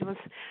ago, it was,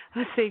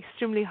 let's say,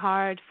 extremely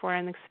hard for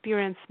an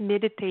experienced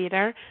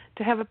meditator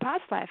to have a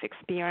past life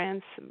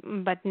experience.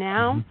 But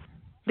now,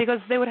 because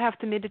they would have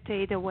to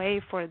meditate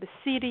away for the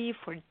city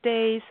for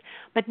days,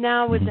 but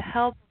now with the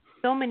help of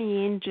so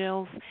many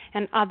angels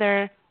and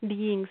other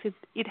beings,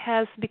 it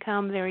has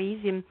become very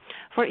easy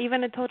for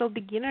even a total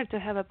beginner to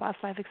have a past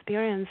life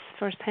experience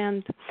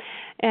firsthand.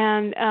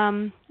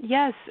 And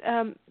yes,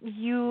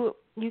 you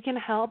can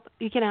help.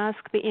 You can ask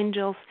the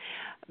angels.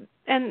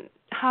 And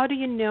how do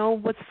you know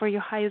what's for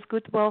your highest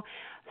good? Well,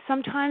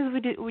 sometimes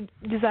we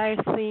desire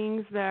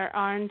things that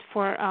aren't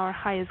for our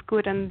highest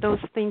good, and those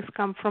things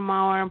come from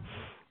our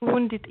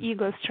wounded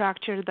ego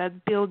structure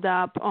that build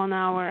up on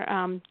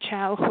our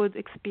childhood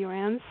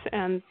experience.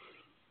 And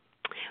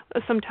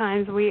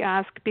sometimes we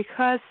ask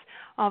because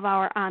of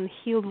our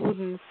unhealed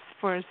wounds.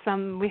 For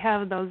some, we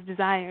have those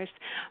desires,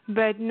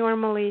 but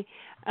normally,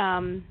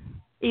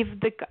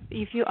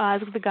 if you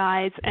ask the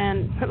guides,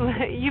 and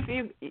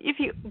if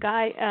you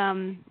guide,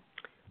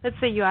 let's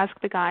say you ask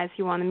the guides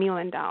you want $1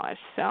 million,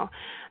 so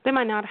they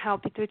might not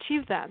help you to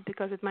achieve that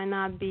because it might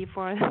not be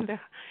for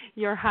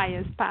your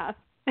highest path.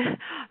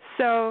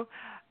 So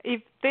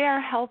if they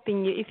are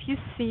helping you, if you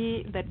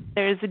see that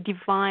there is a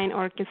divine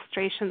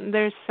orchestration,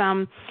 there's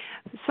some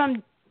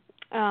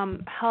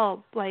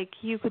help, like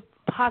you could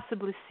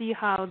possibly see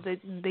how the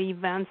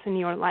events in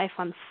your life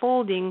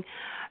unfolding,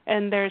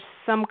 and there's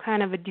some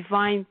kind of a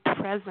divine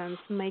presence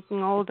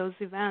making all those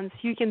events,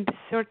 you can be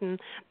certain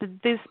that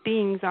these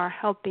beings are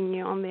helping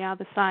you on the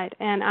other side.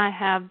 And I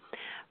have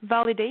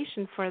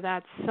validation for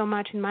that so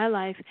much in my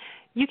life.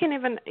 You can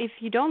even, if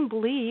you don't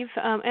believe,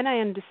 and I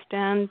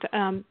understand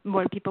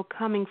where people are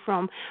coming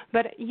from,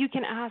 but you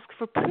can ask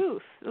for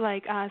proof,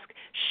 like ask,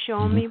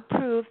 show me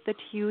proof that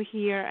you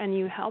here and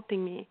you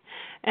helping me.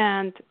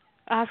 And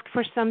ask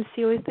for some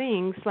silly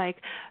things, like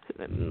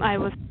I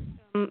was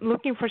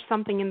looking for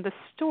something in the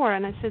store,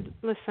 and I said,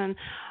 listen,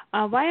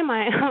 why am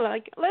I,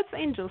 like, let's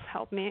angels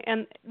help me.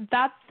 And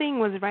that thing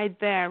was right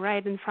there,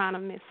 right in front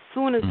of me, as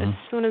soon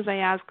as I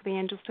asked the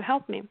angels to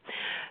help me.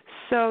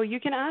 So you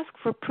can ask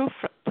for proof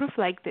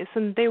like this,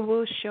 and they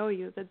will show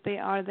you that they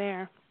are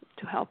there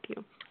to help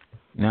you.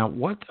 Now,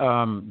 what,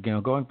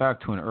 going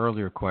back to an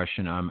earlier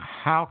question,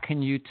 how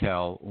can you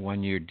tell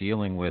when you're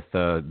dealing with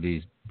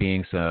these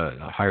beings,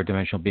 higher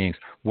dimensional beings,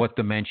 what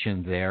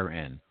dimension they're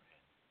in?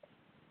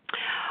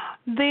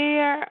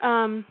 They're,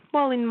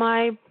 well, in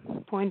my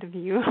point of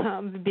view,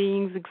 the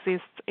beings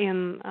exist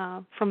in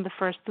from the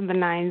first to the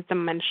ninth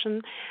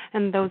dimension,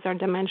 and those are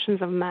dimensions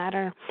of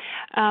matter.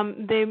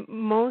 They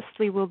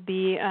mostly will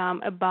be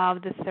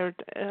above the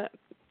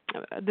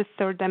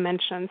third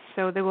dimension,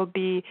 so they will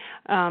be,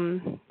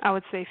 I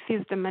would say,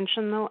 fifth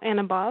dimensional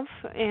and above.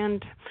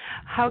 And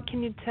how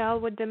can you tell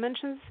what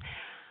dimensions?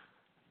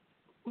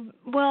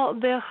 Well,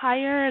 the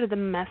higher the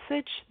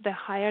message, the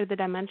higher the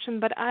dimension,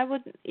 but I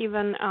would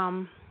even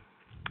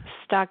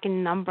stuck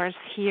in numbers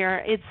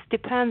here. It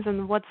depends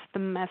on what's the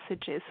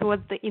message is,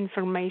 what's the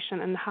information,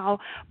 and how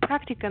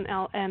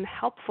practical and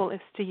helpful is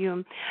to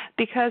you.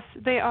 Because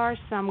there are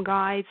some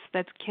guides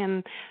that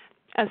can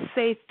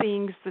say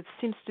things that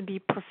seems to be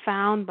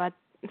profound, but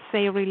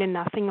say really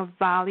nothing of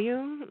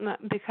value.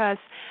 Because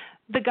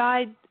the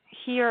guide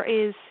here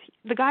is,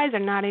 the guides are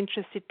not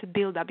interested to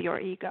build up your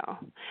ego.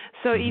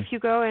 So if you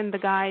go and the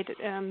guide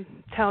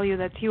tell you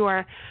that you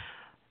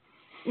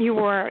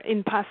were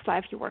in past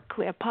life, you were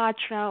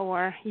Cleopatra,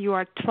 or you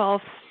are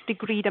 12th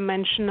degree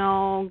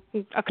dimensional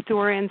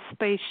Arcturian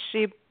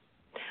spaceship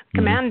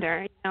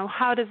commander,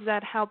 how does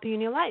that help you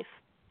in your life?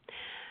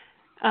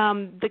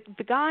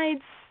 The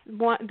guides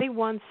want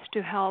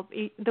to help.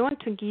 They want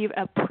to give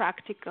a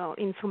practical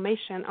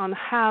information on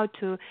how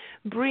to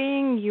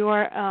bring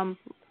your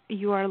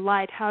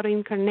light, how to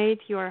incarnate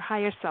your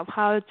higher self,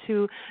 how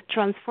to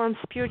transform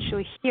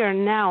spiritually here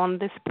now on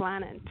this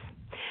planet.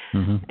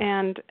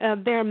 And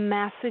their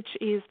message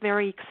is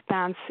very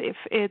expansive.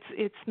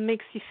 It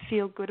makes you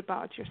feel good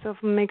about yourself.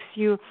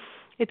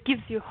 It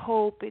gives you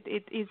hope.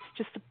 It's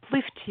just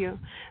uplifts you.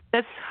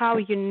 That's how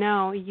you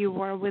know you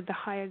were with the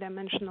higher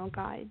dimensional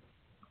guide.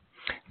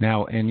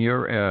 Now, in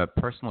your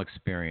personal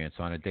experience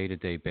on a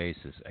day-to-day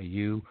basis, are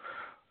you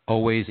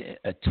always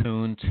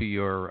attuned to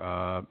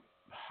your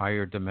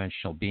higher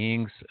dimensional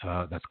beings?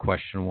 That's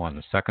question one.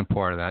 The second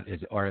part of that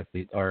is, are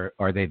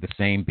they the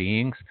same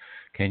beings?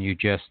 Can you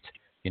just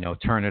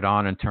turn it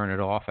on and turn it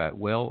off at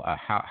will?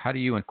 How do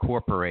you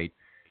incorporate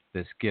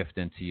this gift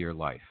into your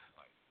life?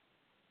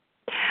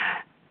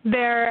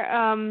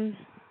 There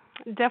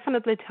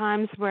definitely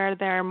times where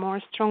they're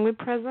more strongly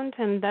present,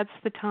 and that's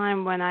the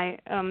time when I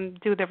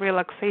do the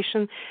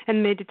relaxation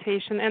and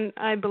meditation. And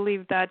I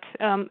believe that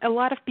a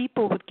lot of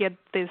people would get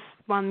this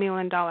 $1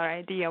 million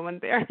idea when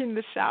they're in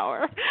the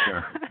shower.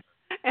 Sure.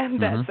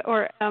 and that's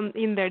or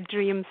in their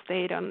dream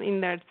state,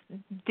 in their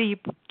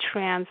deep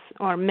trance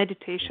or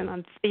meditation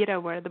on theta,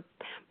 where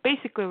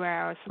basically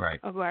where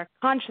our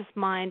conscious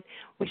mind,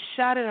 we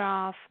shut it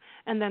off,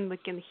 and then we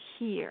can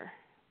hear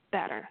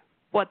better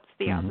what's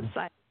the other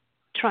side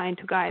trying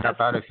to guide us.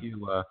 How about if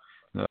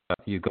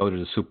you go to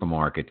the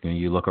supermarket and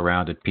you look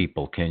around at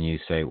people, can you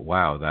say,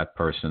 wow, that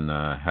person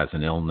has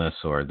an illness,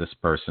 or this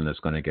person is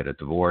going to get a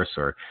divorce,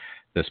 or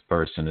this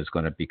person is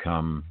going to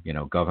become,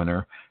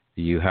 governor?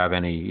 Do you have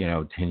any,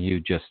 can you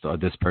just,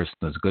 this person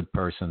is a good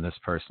person, this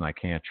person I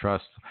can't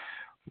trust,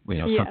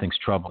 something's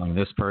troubling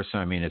this person?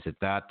 I mean, is it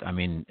that? I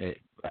mean,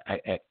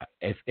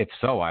 if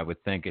so, I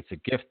would think it's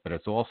a gift, but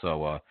it's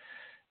also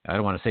I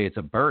don't want to say it's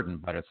a burden,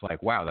 but it's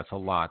like, wow, that's a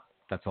lot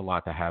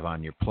to have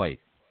on your plate.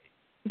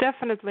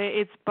 Definitely,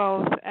 it's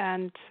both,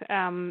 and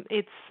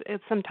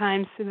it's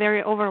sometimes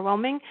very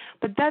overwhelming.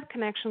 But that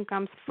connection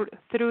comes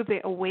through the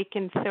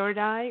awakened third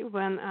eye.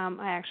 When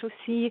I actually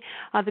see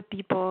other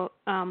people,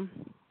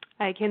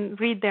 I can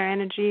read their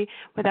energy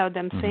without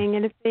them saying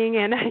anything,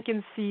 and I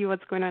can see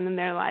what's going on in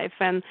their life,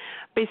 and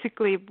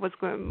basically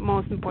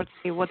most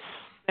importantly, what's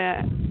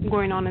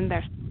going on in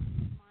their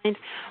mind.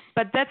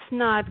 But that's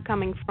not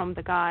coming from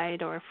the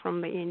guide or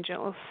from the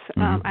angels.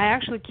 I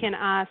actually can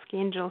ask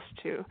angels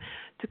to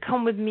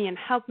come with me and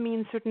help me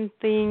in certain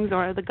things,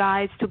 or the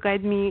guides to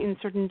guide me in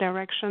certain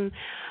direction.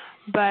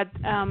 But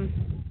to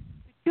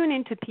tune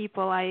into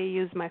people, I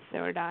use my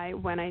third eye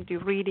when I do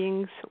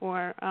readings,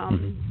 or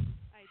I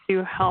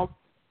do help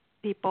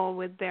people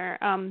with their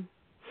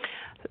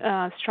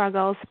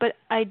struggles. But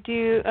I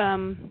do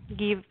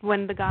give,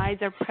 when the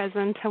guides are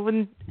present. I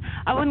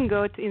wouldn't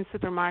go in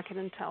supermarket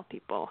and tell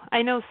people.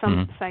 I know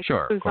some psychics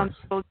and some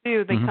people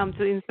do. They come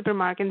to in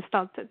supermarket and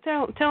start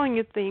telling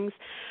you things,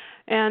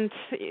 and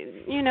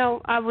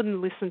I wouldn't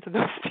listen to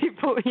those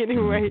people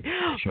anyway.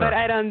 But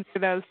I don't do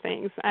those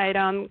things. I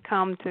don't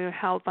come to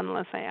help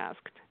unless I asked.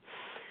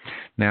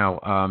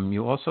 Now,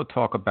 you also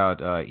talk about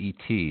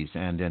ETs,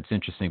 and it's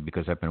interesting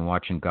because I've been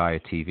watching Gaia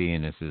TV,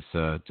 and it's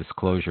this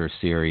disclosure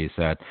series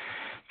that's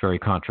very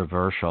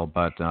controversial,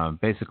 but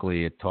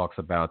basically it talks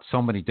about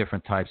so many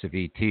different types of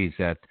ETs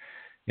that,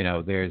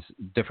 there's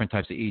different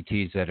types of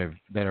ETs that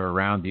are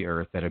around the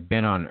Earth, that have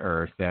been on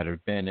Earth, that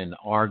have been in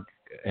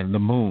the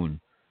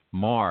Moon,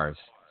 Mars,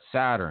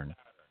 Saturn,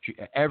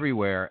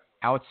 everywhere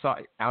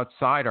outside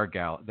our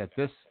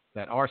galaxy.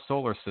 That our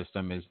solar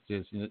system is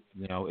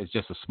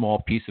just a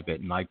small piece of it,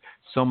 and like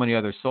so many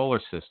other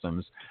solar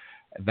systems,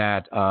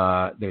 that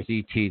there's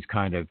ETs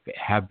kind of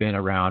have been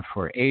around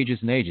for ages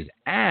and ages,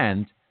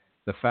 and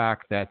the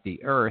fact that the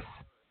Earth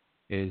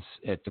is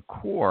at the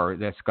core,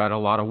 that's got a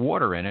lot of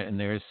water in it, and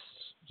there's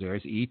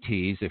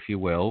ETs, if you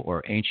will,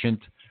 or ancient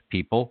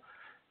people,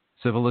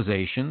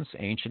 civilizations,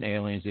 ancient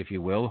aliens, if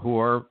you will, who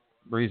are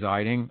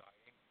residing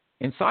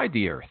inside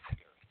the Earth.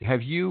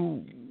 Have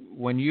you,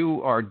 when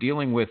you are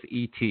dealing with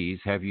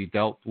ETs, have you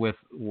dealt with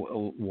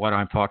what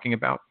I'm talking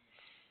about?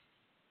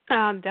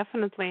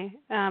 Definitely.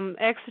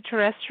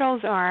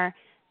 Extraterrestrials are,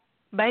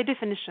 by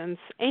definitions,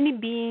 any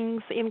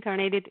beings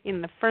incarnated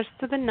in the first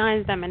to the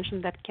ninth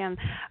dimension that can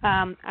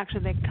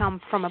actually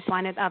come from a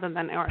planet other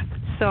than Earth.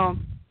 So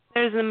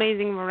there's an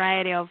amazing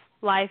variety of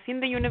life in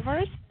the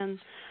universe, and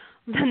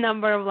the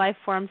number of life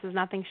forms is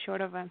nothing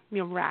short of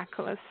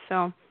miraculous.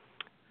 So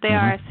there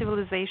are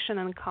civilization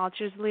and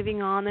cultures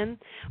living on and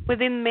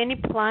within many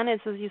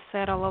planets, as you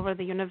said, all over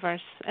the universe.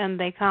 And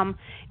they come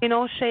in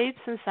all shapes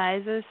and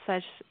sizes,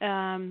 such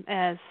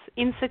as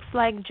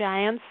insects-like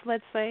giants,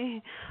 let's say,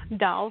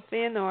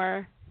 dolphin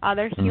or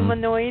other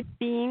humanoid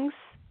beings.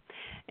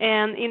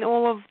 And in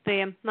all of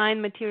the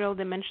 9 material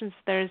dimensions,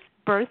 there's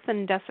birth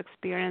and death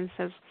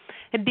experiences.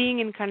 A being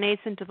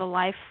incarnates into the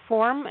life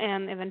form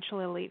and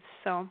eventually leaves.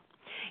 So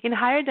in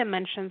higher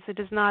dimensions, it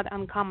is not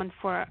uncommon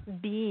for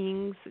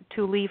beings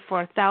to live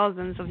for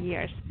thousands of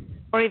years,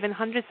 or even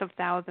hundreds of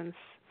thousands.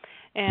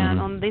 And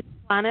on these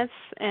planets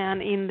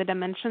and in the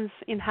dimensions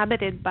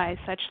inhabited by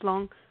such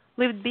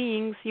long-lived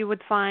beings, you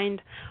would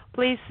find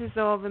places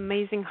of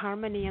amazing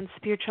harmony and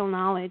spiritual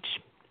knowledge.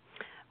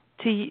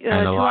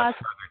 And a lot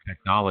further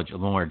technology,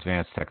 more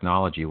advanced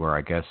technology, where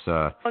I guess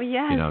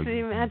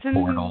imagine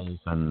portals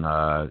and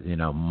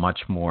much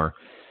more.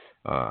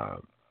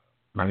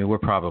 We're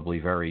probably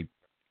very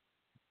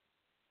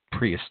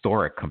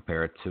prehistoric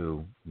compared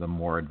to the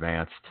more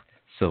advanced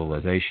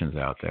civilizations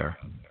out there.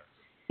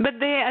 But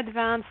they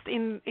advanced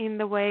in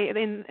the way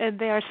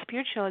they are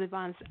spiritually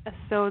advanced,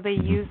 so they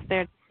use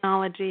their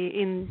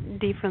technology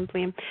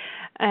differently.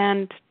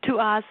 And to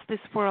us, these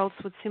worlds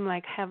would seem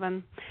like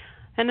heaven,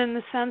 and in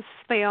a sense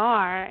they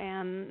are.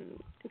 And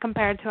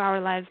compared to our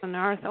lives on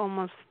Earth,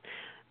 almost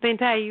the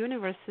entire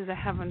universe is a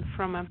heaven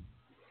from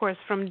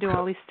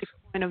dualistic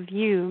point of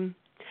view.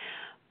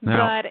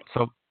 Now,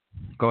 so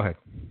go ahead.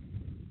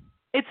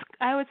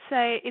 I would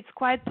say it's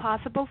quite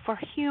possible for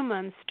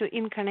humans to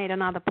incarnate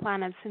on other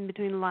planets in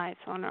between lives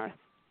on Earth.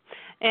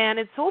 And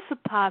it's also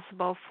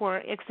possible for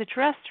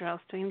extraterrestrials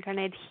to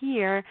incarnate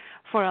here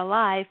for a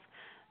life,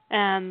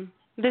 and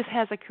this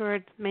has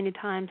occurred many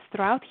times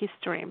throughout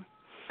history.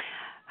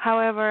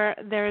 However,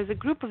 there is a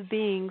group of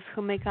beings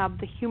who make up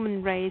the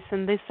human race,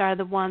 and these are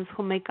the ones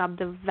who make up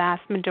the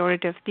vast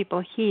majority of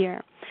people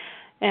here.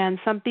 And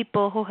some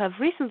people who have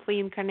recently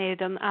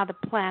incarnated on other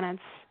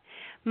planets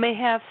may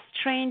have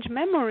strange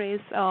memories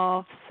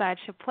of such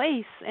a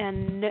place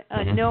and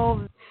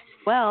know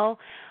well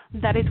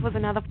that it was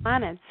another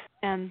planet.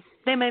 And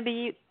they may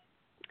be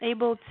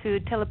able to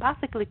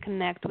telepathically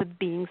connect with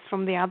beings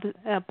from the other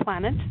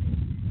planet,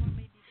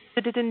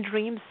 visited in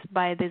dreams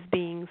by these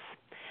beings.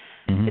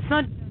 It's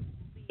not just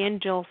the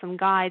angels and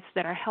guides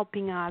that are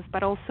helping us,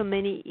 but also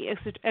many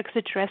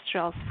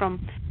extraterrestrials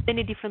from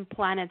many different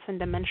planets and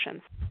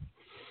dimensions.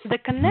 The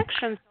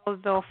connections,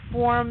 although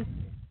formed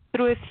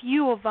through a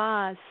few of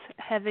us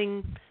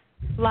having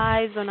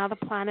lives on other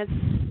planets,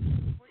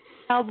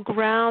 help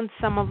ground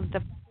some of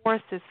the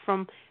forces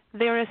from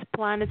various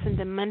planets and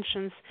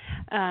dimensions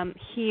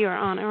here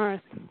on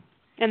Earth.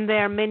 And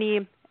there are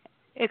many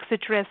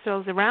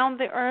extraterrestrials around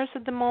the Earth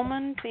at the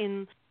moment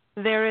in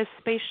various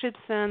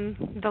spaceships and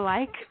the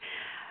like.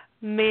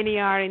 Many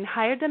are in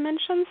higher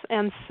dimensions,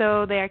 and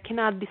so they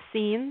cannot be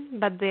seen,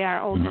 but they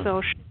are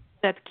also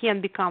that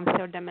can become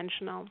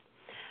third-dimensional.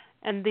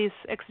 And these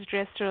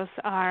extraterrestrials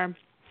are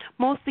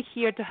mostly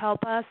here to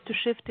help us to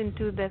shift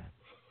into the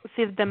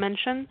fifth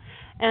dimension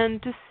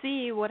and to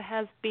see what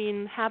has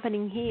been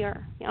happening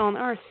here on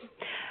Earth.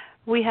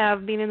 We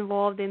have been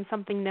involved in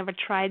something never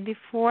tried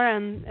before,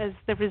 and as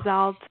the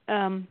result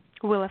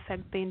will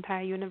affect the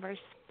entire universe.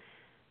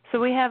 So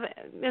we have,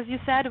 as you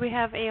said, we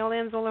have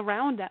aliens all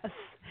around us,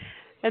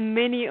 and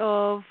many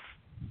of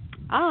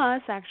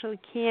us actually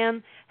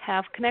can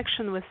have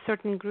connection with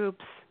certain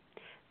groups.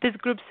 These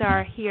groups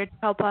are here to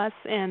help us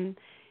and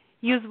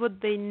use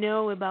what they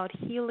know about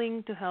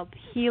healing to help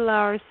heal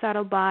our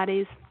subtle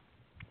bodies.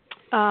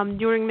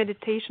 During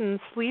meditation and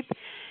sleep,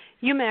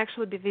 you may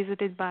actually be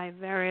visited by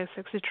various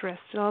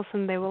extraterrestrials,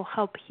 and they will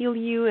help heal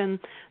you and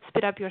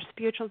speed up your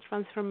spiritual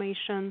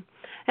transformation.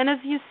 And as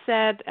you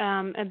said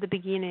at the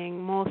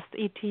beginning, most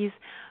ETs,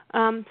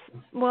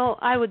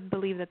 I would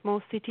believe that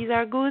most ETs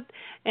are good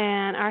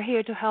and are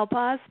here to help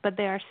us, but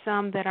there are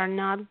some that are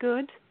not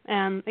good.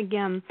 And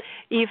again,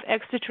 if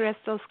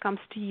extraterrestrials comes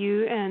to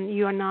you and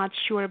you are not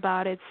sure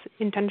about its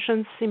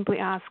intentions, simply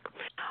ask,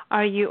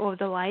 are you of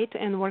the light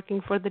and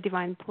working for the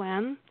divine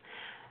plan?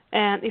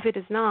 And if it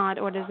is not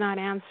or does not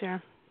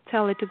answer,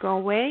 tell it to go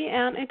away,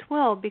 and it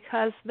will,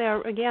 because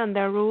there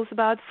are rules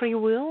about free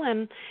will,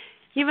 and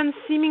even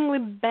seemingly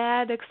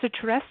bad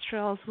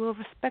extraterrestrials will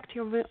respect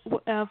your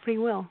free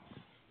will.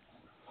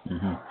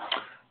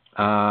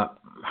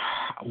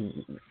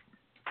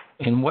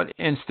 In what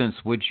instance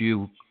would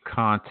you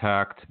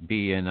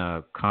be in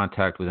a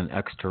contact with an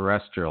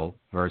extraterrestrial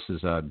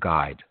versus a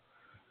guide?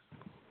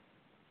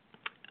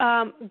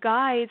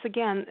 Guides,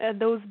 again,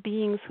 those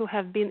beings who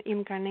have been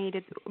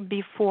incarnated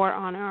before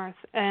on Earth,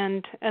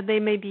 and they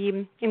may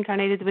be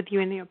incarnated with you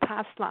in your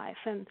past life,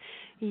 and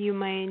you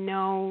may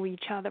know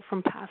each other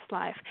from past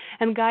life.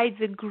 And guides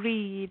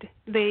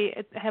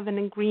they have an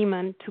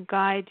agreement to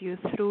guide you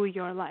through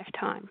your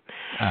lifetime.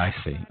 I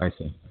see.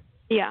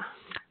 Yeah.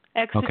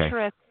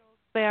 Extraterrestrials,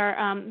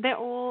 they're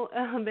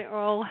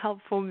all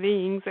helpful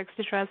beings.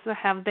 Extraterrestrials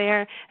have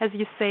as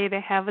you say, they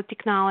have a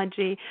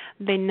technology.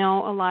 They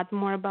know a lot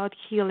more about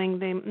healing.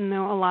 They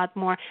know a lot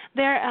more.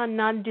 They're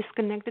not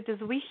disconnected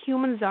as we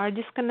humans are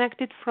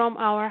disconnected from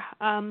our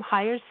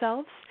higher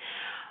selves.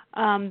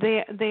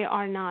 They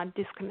are not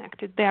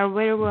disconnected. They are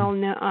very well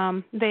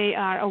they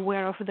are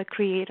aware of the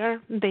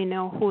Creator. They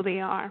know who they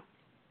are.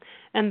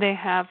 And they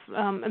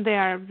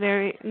are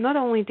very, not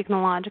only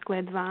technologically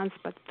advanced,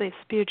 but they're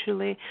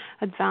spiritually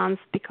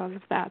advanced because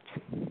of that.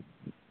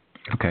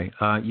 Okay.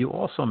 You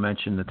also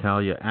mentioned,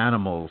 Natalia,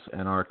 animals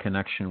and our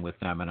connection with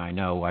them. And I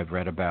know I've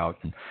read about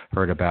and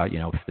heard about,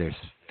 if there's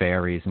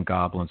fairies and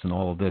goblins and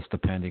all of this,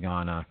 depending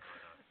on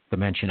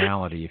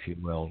dimensionality, if you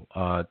will.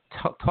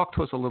 Talk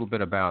to us a little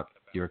bit about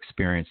your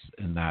experience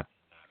in that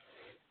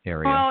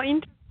area. Well,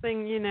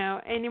 interesting,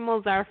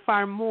 animals are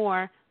far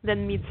more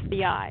than meets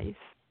the eyes.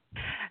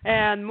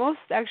 And most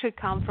actually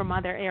come from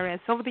other areas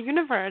of the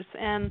universe.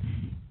 And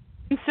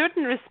in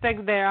certain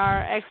respects, there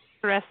are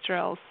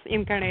extraterrestrials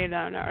incarnated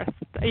on Earth.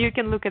 You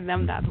can look at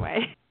them that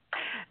way.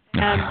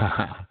 And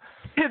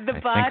the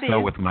body. I think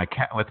so with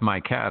my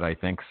cat. I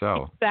think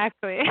so.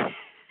 Exactly.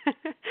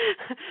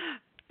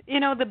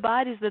 The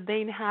bodies that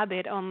they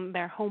inhabit on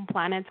their home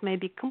planets may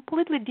be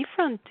completely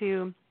different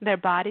to their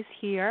bodies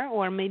here,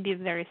 or maybe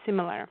very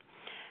similar.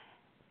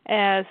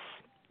 As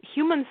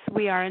humans,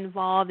 we are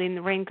involved in the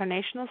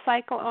reincarnational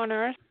cycle on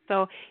Earth,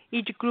 so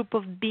each group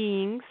of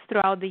beings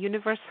throughout the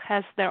universe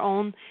has their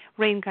own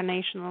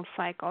reincarnational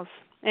cycles.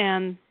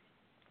 And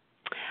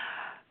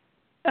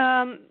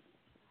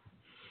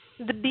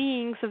the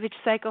beings of each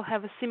cycle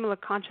have a similar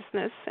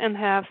consciousness and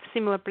have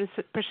similar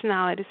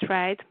personalities,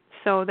 right?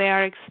 So they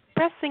are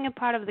expressing a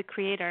part of the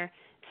Creator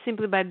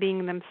simply by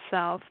being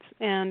themselves.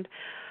 And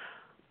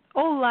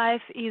all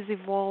life is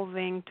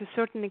evolving to a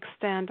certain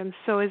extent, and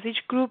so as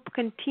each group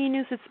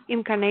continues its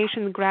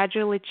incarnation,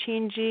 gradually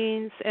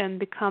changes and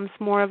becomes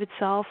more of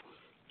itself,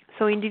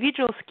 So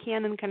individuals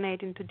can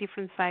incarnate into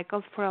different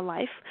cycles for a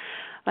life.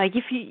 Like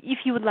if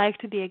you would like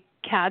to be a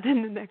cat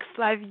in the next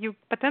life, you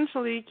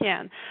potentially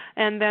can,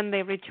 and then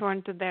they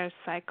return to their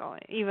cycle.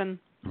 Even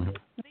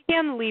they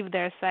can leave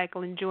their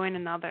cycle and join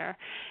another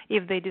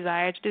if they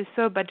desire to do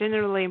so, but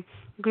generally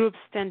groups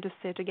tend to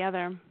stay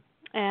together.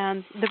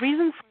 And the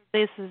reason for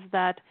this is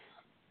that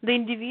the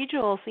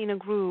individuals in a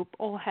group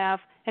all have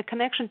a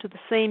connection to the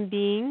same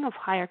being of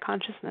higher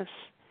consciousness.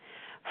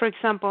 For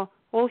example,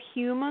 all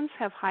humans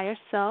have higher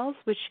selves,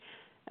 which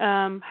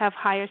have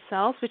higher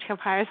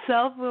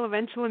self will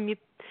eventually meet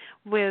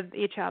with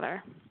each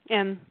other.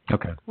 And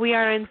we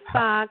are, in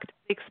fact,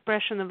 the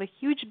expression of a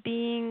huge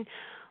being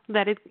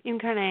that it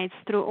incarnates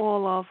through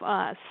all of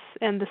us.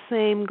 And the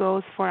same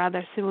goes for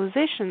other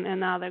civilizations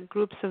and other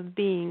groups of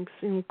beings,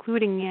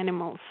 including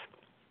animals.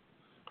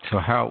 So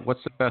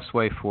what's the best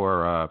way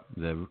for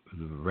the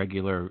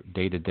regular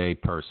day-to-day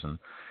person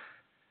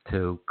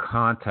to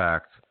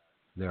contact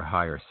their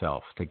higher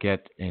self, to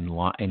get in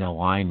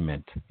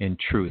alignment, in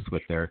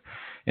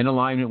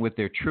alignment with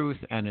their truth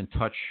and in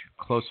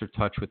closer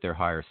touch with their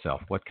higher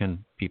self? What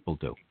can people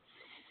do?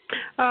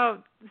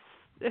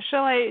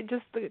 Shall I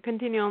just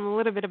continue on a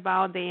little bit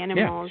about the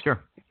animals? Yeah,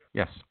 sure.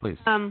 Yes, please.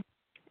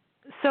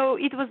 So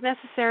it was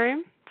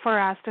necessary for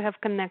us to have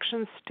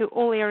connections to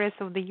all areas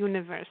of the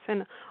universe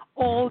and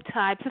all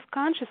types of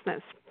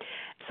consciousness.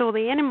 So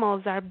the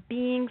animals are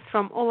beings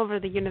from all over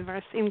the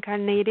universe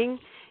incarnating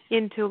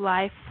into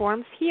life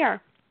forms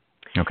here.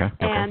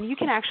 And you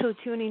can actually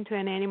tune into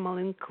an animal,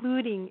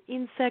 including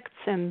insects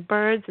and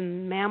birds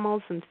and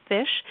mammals and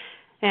fish,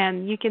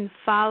 and you can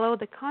follow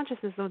the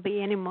consciousness of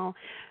the animal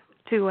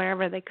to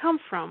wherever they come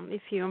from.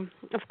 If you,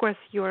 of course,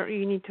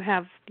 you need to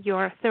have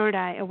your third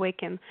eye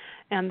awaken,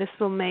 and this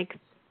will make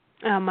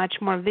much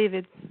more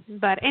vivid.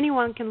 But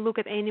anyone can look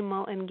at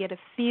animal and get a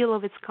feel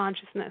of its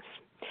consciousness.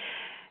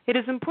 It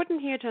is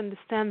important here to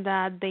understand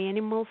that the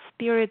animal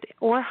spirit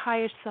or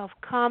higher self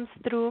comes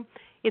through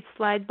its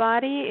light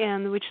body,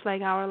 and which,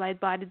 like our light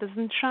body,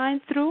 doesn't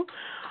shine through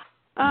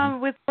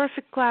with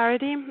perfect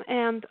clarity.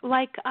 And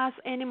like us,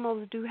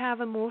 animals do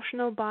have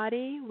emotional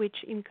body, which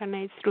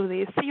incarnates through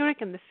the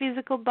etheric and the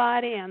physical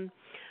body, and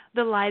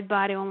the light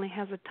body only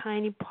has a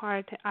tiny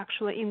part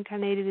actually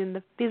incarnated in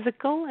the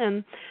physical,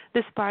 and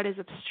this part is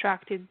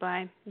obstructed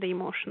by the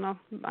emotional,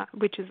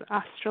 which is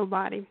astral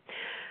body.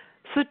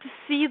 So to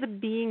see the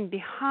being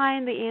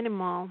behind the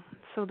animal,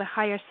 so the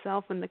higher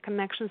self and the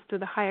connections to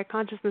the higher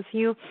consciousness,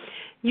 you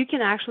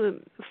can actually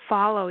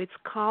follow its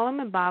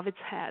column above its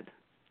head.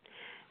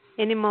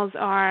 Animals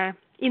are,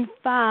 in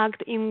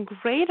fact, in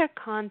greater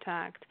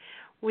contact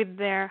with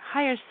their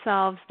higher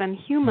selves than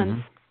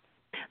humans.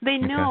 They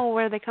know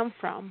where they come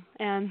from,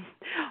 and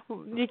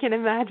you can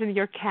imagine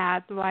your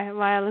cat,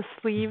 while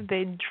asleep,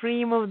 they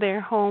dream of their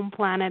home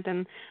planet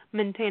and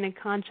maintain a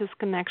conscious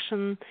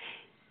connection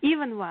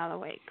even while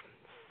awake.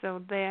 So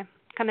the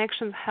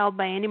connections held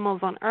by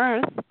animals on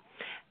Earth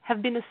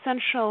have been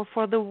essential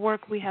for the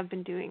work we have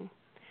been doing.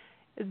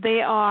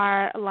 They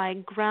are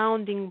like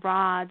grounding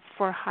rods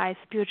for high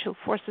spiritual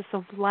forces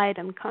of light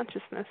and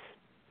consciousness.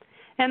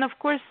 And of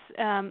course,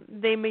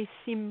 they may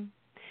seem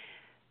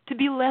to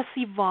be less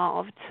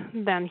evolved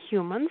than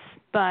humans,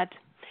 but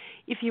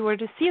if you were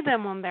to see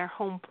them on their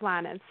home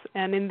planets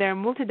and in their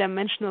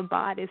multidimensional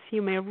bodies,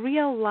 you may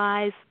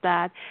realize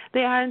that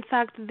they are in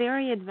fact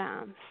very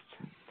advanced.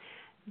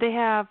 They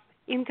have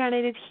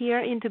incarnated here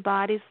into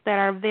bodies that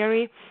are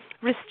very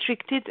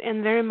restricted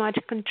and very much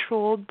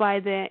controlled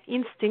by the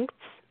instincts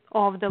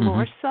of the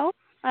lower self,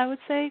 I would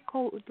say,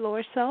 called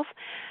lower self,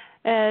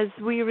 as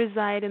we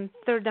reside in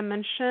third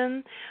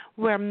dimension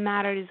where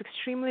matter is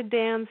extremely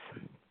dense.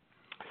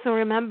 So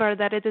remember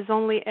that it is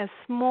only a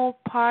small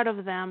part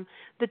of them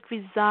that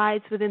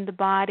resides within the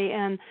body,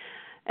 and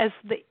as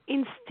the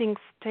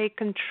instincts take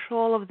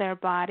control of their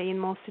body in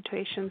most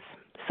situations.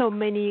 So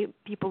many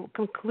people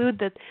conclude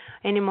that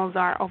animals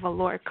are of a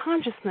lower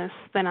consciousness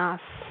than us.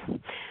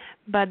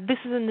 But this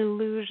is an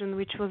illusion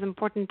which was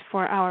important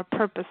for our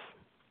purpose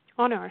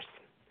on Earth.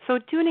 So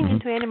tuning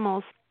into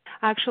animals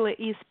actually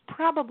is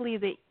probably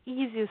the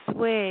easiest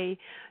way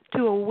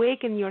to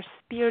awaken your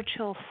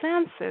spiritual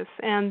senses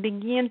and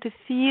begin to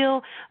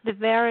feel the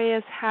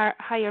various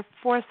higher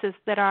forces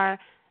that are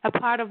a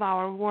part of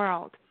our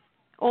world.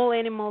 All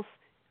animals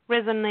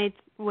resonate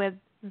with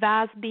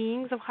vast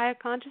beings of higher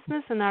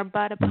consciousness and are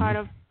but a part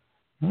of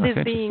this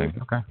being,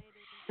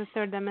 the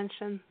third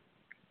dimension.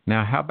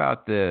 Now, how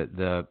about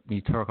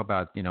you talk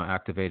about,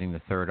 activating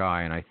the third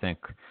eye, and I think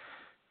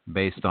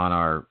based on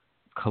our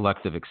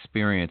collective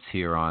experience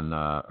here on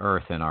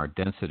Earth and our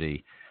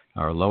density,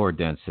 our lower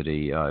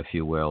density, if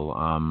you will,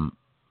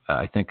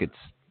 I think it's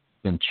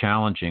been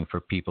challenging for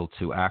people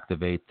to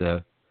activate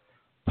the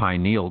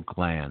pineal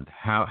gland.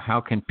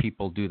 How can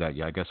people do that?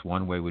 Yeah, I guess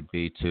one way would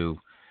be to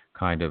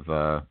kind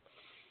of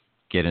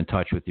get in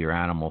touch with your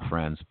animal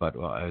friends, but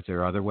is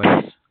there other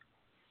ways?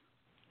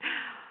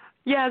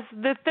 Yes,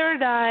 the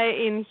third eye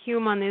in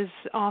human is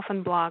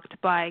often blocked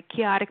by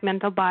chaotic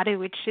mental body,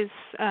 which is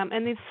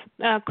and its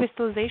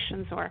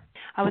crystallizations, or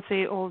I would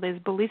say all this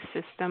belief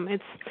system.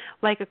 It's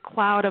like a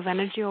cloud of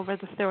energy over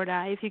the third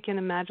eye. If you can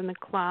imagine a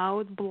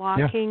cloud Yeah.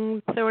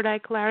 blocking third eye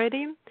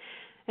clarity.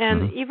 Hmm.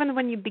 And even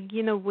when you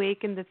begin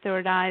awake in the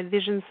third eye,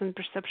 visions and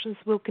perceptions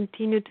will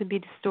continue to be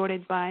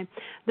distorted by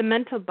the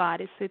mental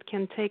body, so it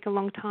can take a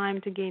long time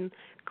to gain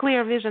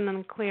clear vision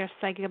and clear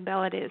psychic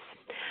abilities.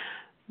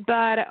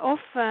 But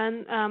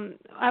often,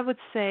 I would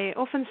say,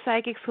 often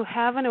psychics who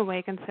have an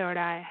awakened third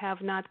eye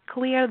have not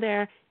cleared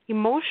their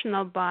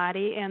emotional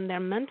body and their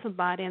mental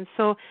body, and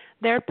so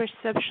their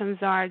perceptions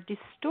are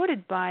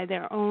distorted by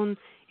their own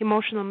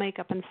emotional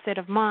makeup and state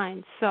of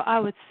mind. So I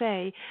would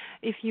say,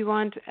 if you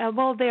want,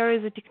 well, there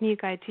is a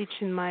technique I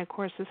teach in my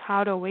courses,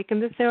 how to awaken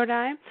the third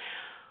eye.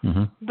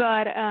 Hmm.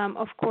 But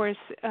of course,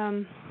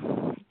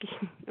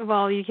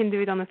 well, you can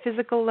do it on a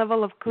physical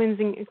level of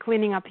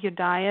cleaning up your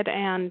diet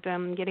and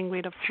getting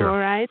rid of Sure.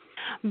 fluoride.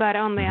 But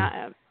on the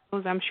Hmm.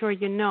 those I'm sure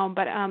you know.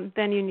 But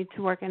then you need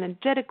to work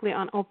energetically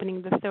on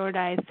opening the third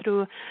eye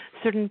through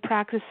certain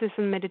practices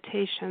and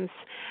meditations.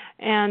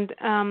 And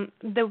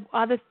the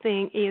other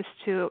thing is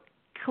to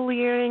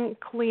clearing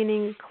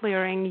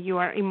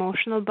your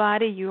emotional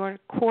body, your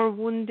core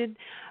woundings,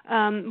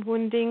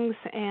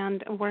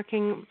 and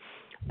working.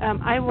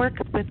 I work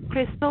with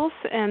crystals,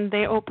 and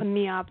they open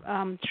me up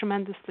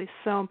tremendously.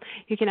 So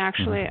you can Hmm.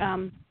 actually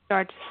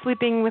start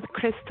sleeping with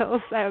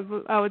crystals.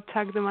 I would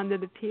tuck them under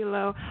the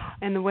pillow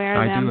and wear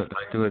I do them. it.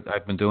 I do it.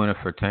 I've been doing it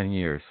for 10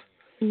 years.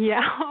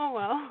 Yeah, oh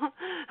well.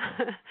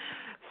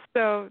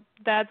 So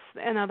that's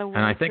another And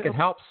I way think to. it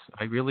helps.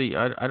 I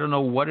don't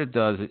know what it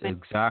does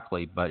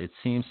exactly, but it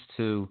seems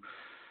to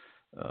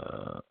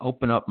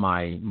open up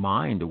my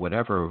mind or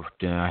whatever.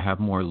 I have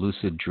more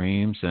lucid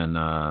dreams, and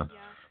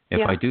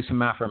if I Yeah. do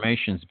some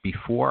affirmations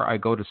before I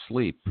go to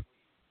sleep,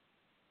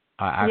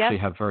 I Yes. actually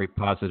have very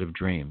positive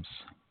dreams.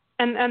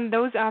 And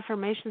those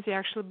affirmations, you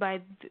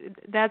actually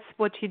that's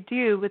what you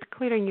do with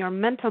clearing your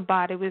mental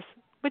body, with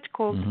which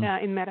called Hmm.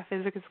 in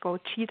metaphysics is called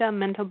cheetah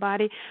mental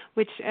body,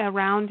 which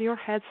around your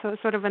head, so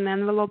sort of an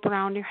envelope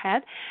around your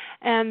head,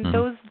 and Hmm.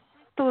 those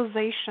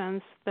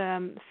visualizations,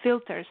 the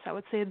filters, I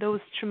would say,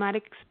 those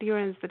traumatic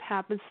experience that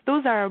happens,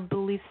 those are our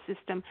belief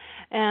system,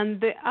 and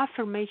the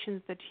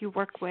affirmations that you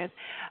work with,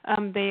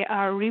 they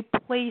are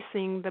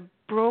replacing the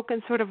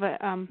broken sort of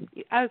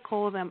I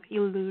call them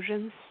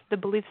illusions, the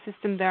belief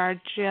system that are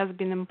just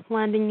been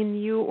implanting in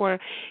you, or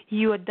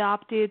you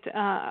adopted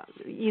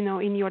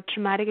in your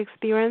traumatic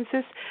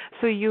experiences,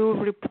 so you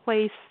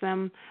replace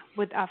them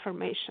with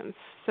affirmations.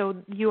 So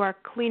you are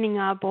cleaning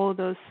up all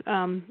those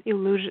Hmm.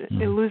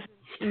 illusion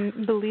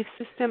belief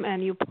system,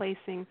 and you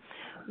placing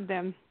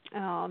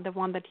the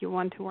one that you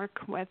want to work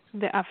with,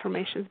 the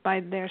affirmations by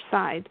their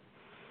side.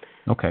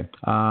 Okay.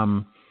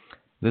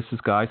 This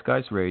is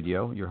Guys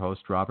Radio. Your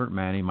host Robert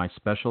Manny. My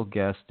special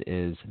guest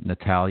is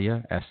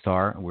Natalia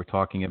Estar. We're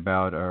talking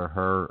about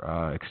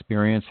her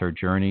experience, her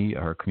journey,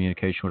 her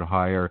communication with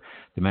higher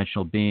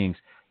dimensional beings.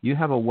 You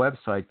have a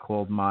website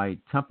called My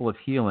Temple of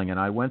Healing, and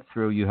I went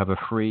through. You have a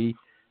free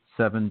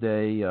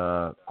 7-day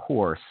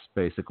course,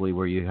 basically,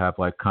 where you have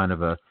like kind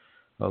of a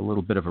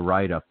little bit of a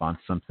write-up on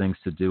some things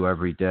to do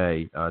every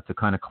day to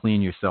kind of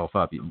clean yourself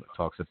up. It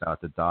talks about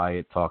the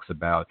diet, talks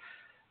about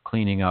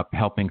cleaning up,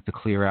 helping to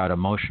clear out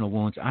emotional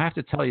wounds. I have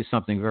to tell you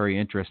something very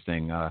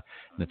interesting,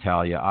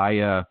 Natalia.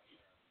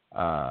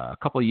 A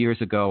couple of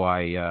years ago,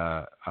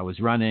 I was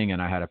running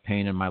and I had a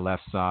pain in my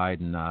left side,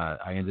 and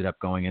I ended up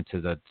going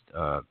into the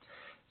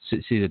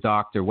see the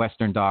doctor,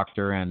 Western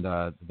doctor, and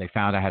they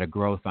found I had a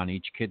growth on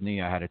each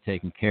kidney. I had it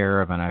taken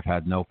care of, and I've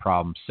had no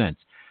problem since.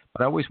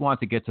 But I always wanted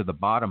to get to the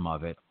bottom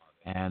of it.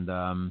 And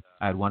I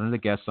had one of the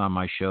guests on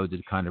my show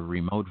did kind of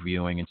remote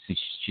viewing, and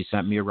she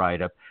sent me a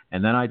write-up.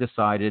 And then I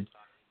decided,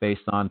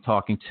 based on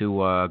talking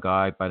to a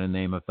guy by the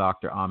name of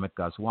Dr. Amit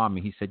Goswami,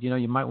 he said,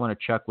 you might want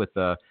to check with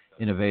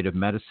Innovative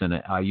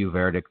Medicine,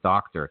 Ayurvedic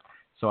doctor.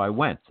 So I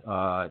went.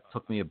 It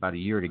took me about a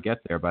year to get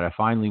there, but I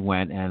finally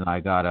went, and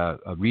I got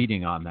a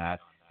reading on that.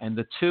 And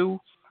the two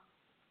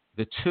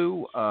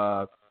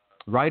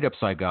write-ups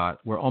I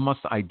got were almost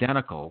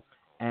identical,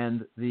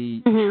 and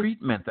the Hmm.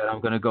 treatment that I'm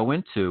going to go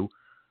into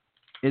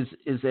is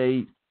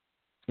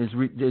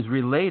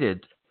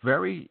related.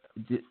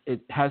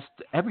 It has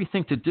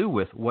everything to do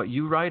with what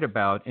you write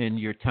about in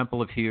your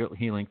Temple of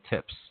Healing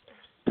tips.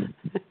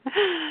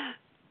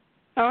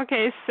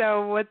 Okay,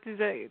 so what is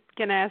it?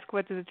 Can I ask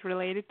what is it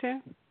related to?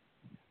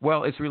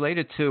 Well, it's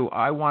related to,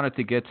 I wanted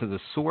to get to the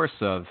source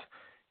of,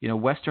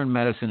 Western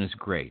medicine is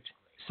great.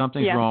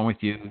 Something's Yeah. wrong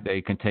with you,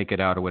 they can take it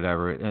out or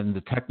whatever, and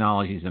the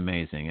technology is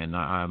amazing, and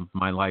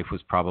my life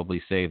was probably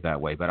saved that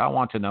way. But I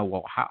want to know,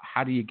 well,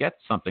 how do you get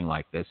something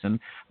like this? And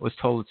I was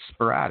told it's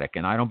sporadic,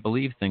 and I don't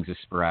believe things are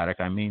sporadic.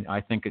 I mean,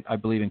 I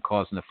believe in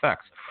cause and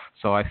effects.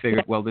 So I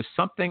figured, well, there's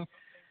something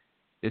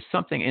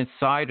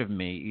inside of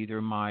me,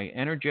 either my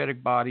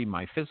energetic body,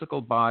 my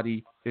physical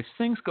body. There's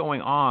things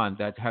going on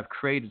that have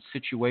created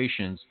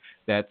situations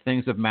that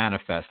things have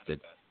manifested.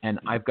 And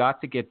I've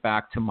got to get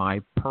back to my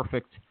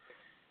perfect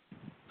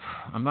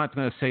I'm not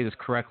going to say this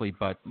correctly,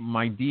 but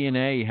my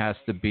DNA has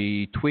to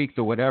be tweaked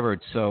or whatever,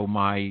 so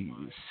my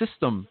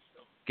system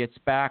gets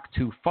back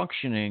to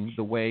functioning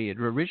the way it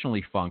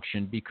originally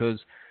functioned. Because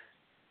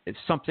if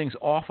something's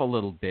off a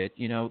little bit,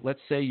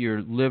 let's say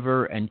your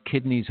liver and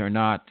kidneys are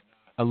not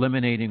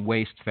eliminating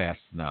waste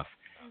fast enough.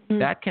 Mhm.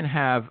 That can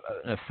have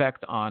an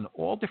effect on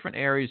all different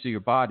areas of your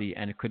body,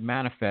 and it could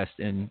manifest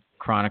in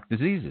chronic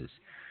diseases.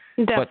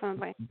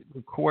 Definitely. But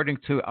according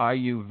to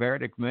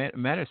Ayurvedic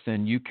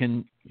medicine, you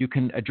can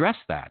address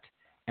that.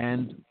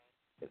 And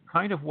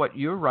kind of what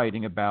you're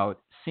writing about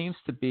seems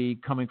to be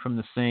coming from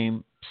the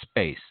same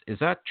space. Is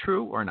that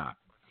true or not?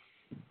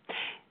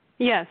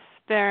 Yes,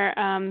 there.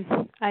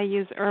 I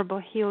use herbal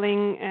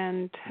healing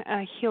and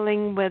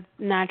healing with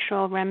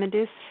natural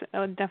remedies,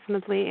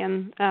 definitely,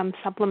 and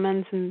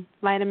supplements and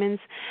vitamins.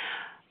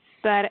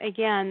 But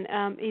again,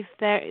 if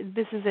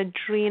this is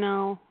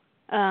adrenal,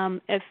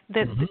 if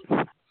that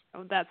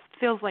that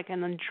feels like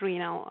an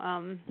adrenal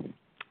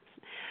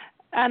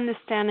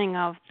understanding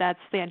of that's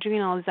the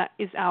adrenal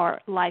is our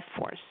life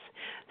force.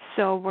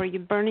 So where you're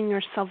burning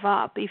yourself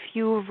up, if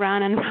you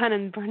run and run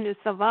and burn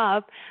yourself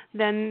up,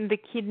 then the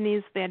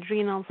kidneys, the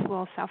adrenals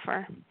will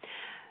suffer.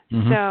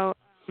 So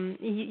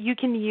you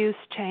can use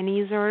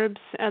Chinese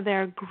herbs.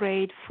 They're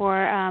great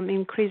for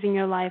increasing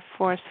your life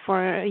force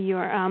for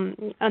your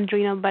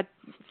adrenal. But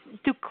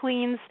to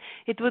cleanse,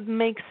 it would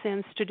make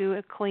sense to do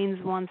a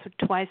cleanse once or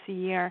twice a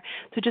year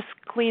to just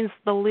cleanse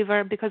the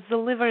liver, because the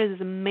liver is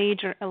a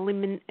major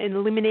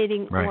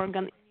eliminating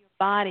organ in your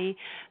body.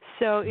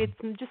 So it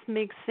just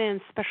makes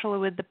sense, especially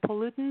with the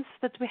pollutants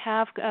that we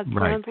have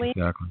currently.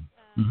 Right, exactly.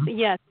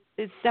 Yes,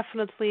 it's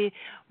definitely,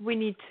 we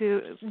need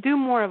to do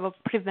more of a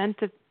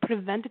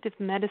preventative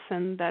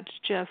medicine that's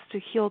just to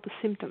heal the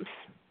symptoms.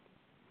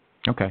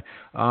 Okay.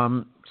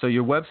 So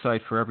your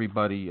website for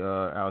everybody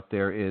out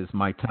there is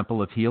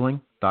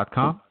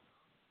mytempleofhealing.com?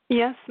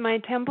 Yes,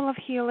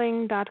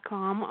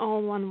 mytempleofhealing.com,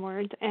 all one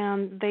word,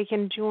 and they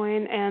can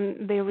join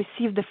and they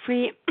receive the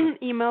free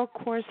email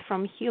course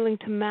From Healing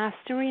to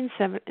Mastery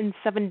in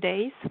 7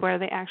 days, where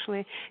they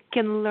actually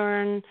can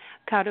learn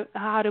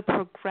how to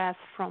progress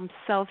from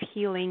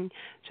self-healing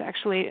to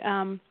actually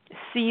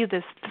see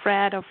this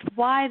thread of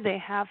why they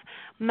have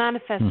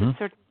manifested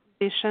certain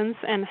conditions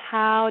and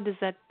how does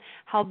that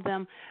help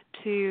them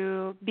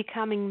to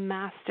becoming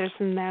masters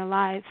in their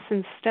lives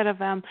instead of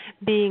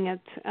being at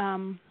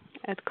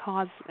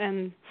cause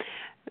and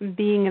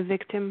being a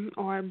victim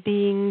or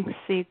being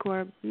sick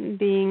or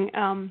being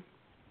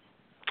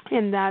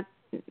in that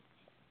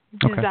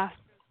disaster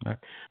I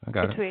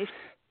got situation.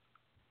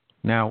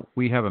 It. Now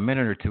we have a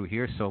minute or two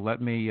here, so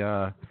let me.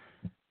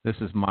 This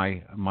is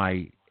my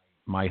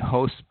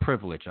host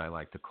privilege, I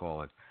like to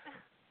call it.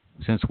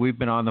 Since we've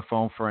been on the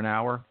phone for an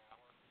hour,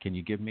 can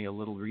you give me a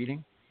little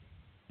reading?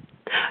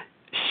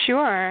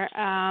 Sure.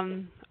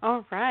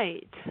 All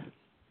right.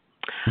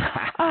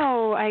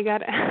 Oh, I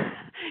got,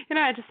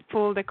 I just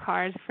pulled a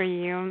card for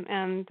you,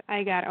 and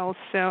I got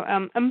also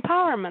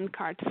empowerment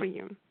card for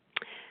you.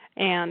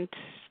 And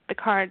the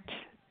card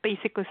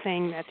basically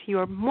saying that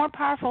you're more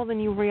powerful than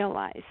you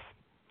realize.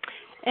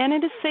 And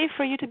it is safe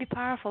for you to be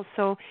powerful,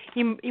 so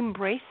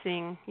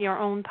embracing your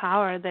own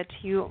power that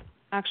you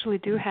actually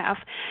do have.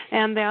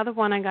 And the other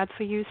one I got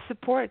for you is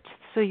support.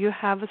 So you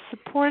have a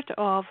support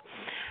of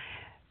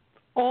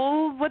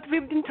all what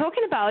we've been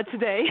talking about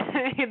today.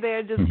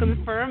 They're just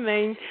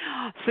confirming.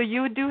 So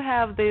you do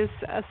have this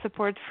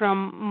support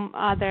from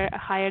other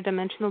higher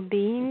dimensional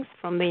beings,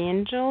 from the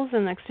angels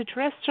and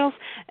extraterrestrials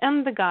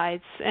and the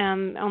guides.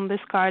 And on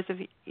this card,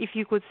 if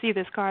you could see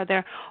this card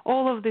there,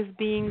 all of these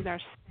beings are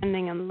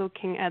standing and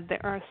looking at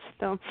the earth.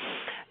 So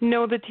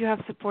know that you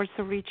have support,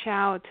 so reach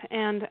out.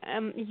 And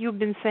you've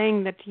been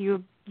saying that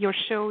your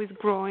show is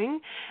growing,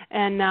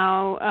 and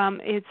now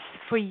it's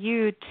for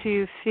you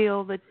to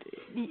feel that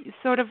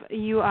sort of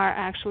you are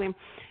actually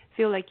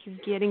feel like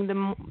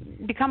you're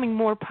becoming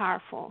more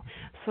powerful.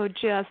 So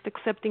just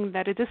accepting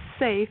that it is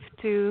safe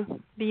to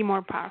be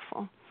more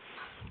powerful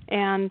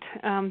and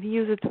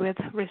use it with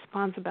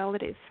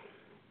responsibilities.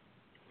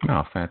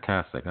 Oh,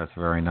 fantastic. That's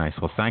very nice.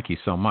 Well, thank you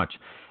so much.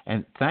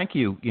 And thank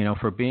you,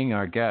 for being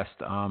our guest.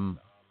 I'm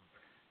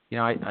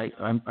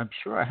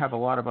sure I have a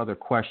lot of other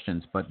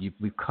questions, but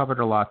we've covered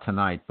a lot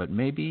tonight. But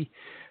maybe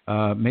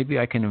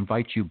I can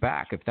invite you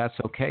back if that's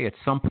okay. At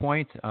some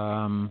point,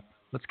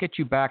 let's get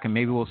you back, and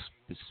maybe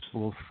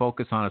we'll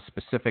focus on a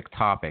specific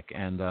topic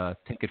and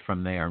take it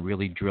from there and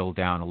really drill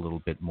down a little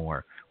bit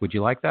more. Would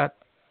you like that?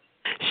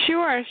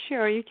 Sure.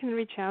 You can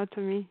reach out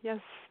to me. Yes.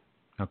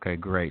 Okay,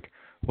 great.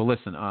 Well,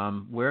 listen.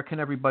 Where can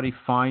everybody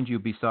find you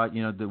besides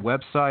the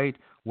website?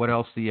 What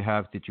else do you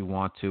have that you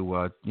want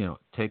to,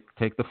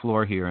 take the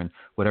floor here and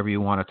whatever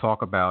you want to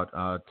talk about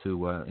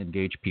to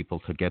engage people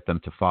to get them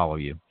to follow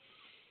you?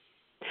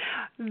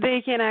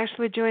 They can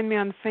actually join me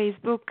on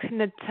Facebook,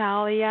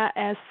 Natalia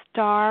S.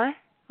 Star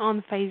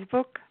on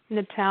Facebook,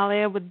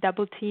 Natalia with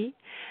double T.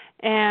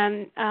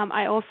 And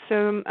I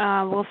also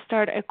will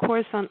start a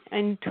course on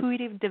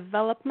intuitive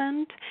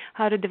development,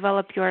 how to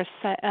develop your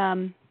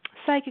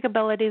psychic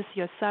abilities,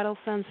 your subtle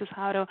senses,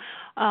 how to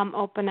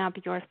open up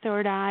your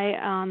third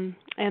eye.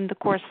 And the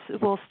course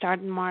will start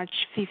on March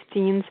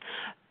 15th.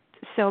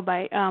 So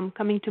by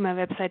coming to my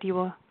website, you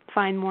will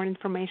find more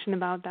information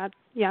about that.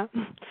 Yeah.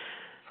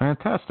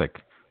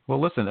 Fantastic. Well,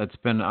 listen, it's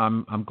been.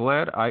 I'm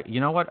glad. You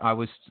know what? I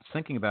was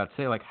thinking about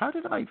today, like, how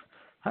did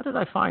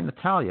I find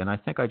Natalia? And I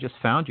think I just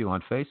found you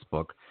on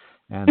Facebook,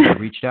 and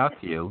reached out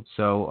to you.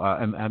 So,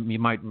 and you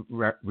might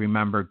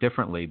remember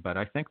differently, but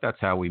I think that's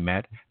how we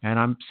met. And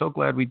I'm so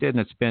glad we did. And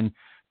it's been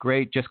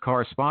great just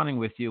corresponding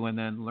with you, and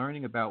then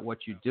learning about what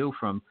you do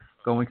from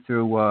going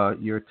through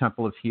your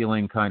Temple of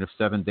Healing kind of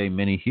 7-day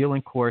mini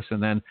healing course,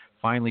 and then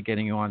finally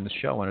getting you on the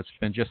show. And it's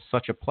been just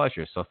such a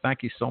pleasure. So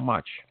thank you so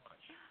much.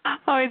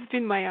 Oh, it's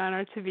been my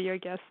honor to be your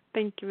guest.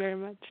 Thank you very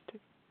much.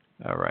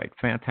 All right.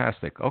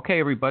 Fantastic. Okay,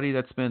 everybody,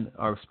 that's been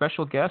our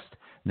special guest,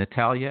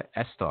 Natalia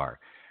Estar.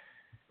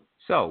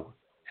 So,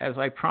 as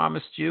I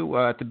promised you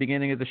at the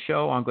beginning of the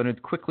show, I'm going to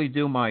quickly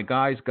do my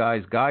Guys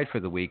Guide for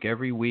the week.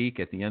 Every week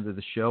at the end of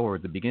the show or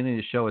at the beginning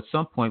of the show, at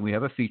some point, we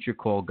have a feature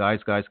called Guys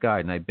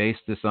Guide. And I base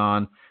this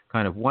on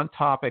kind of one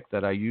topic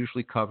that I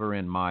usually cover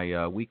in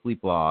my weekly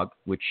blog,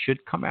 which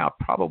should come out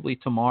probably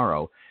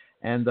tomorrow.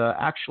 And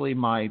actually,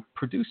 my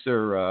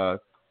producer, a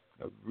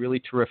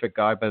really terrific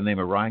guy by the name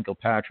of Ryan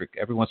Gilpatrick,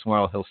 every once in a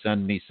while he'll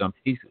send me some.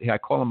 I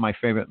call him my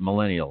favorite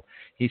millennial.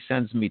 He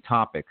sends me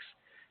topics.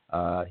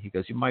 He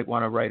goes, you might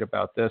want to write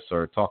about this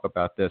or talk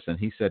about this. And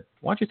he said,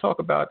 why don't you talk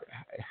about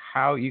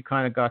how you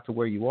kind of got to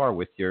where you are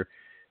with your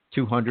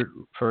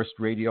 201st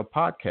radio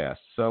podcast?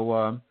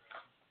 So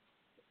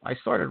I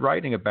started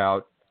writing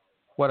about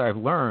what I've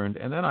learned,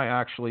 and then I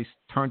actually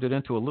turned it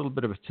into a little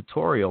bit of a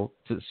tutorial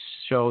to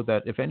show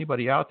that if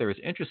anybody out there is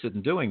interested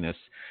in doing this,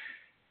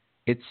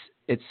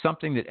 it's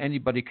something that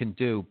anybody can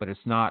do, but it's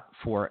not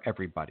for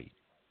everybody.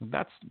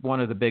 That's one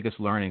of the biggest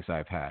learnings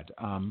I've had.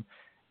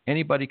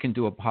 Anybody can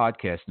do a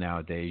podcast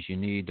nowadays. You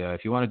need,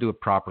 if you want to do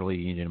it properly,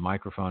 you need a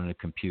microphone and a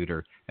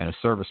computer and a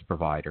service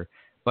provider,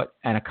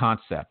 and a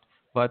concept.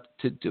 But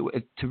to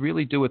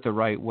really do it the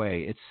right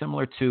way, it's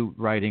similar to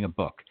writing a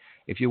book.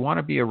 If you want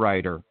to be a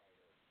writer,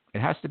 it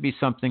has to be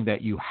something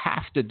that you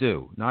have to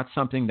do, not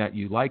something that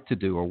you like to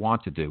do or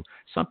want to do,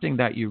 something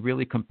that you're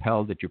really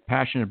compelled, that you're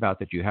passionate about,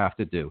 that you have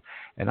to do.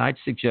 And I'd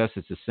suggest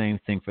it's the same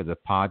thing for the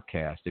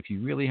podcast. If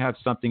you really have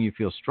something you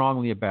feel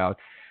strongly about,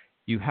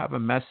 you have a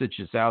message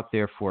that's out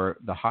there for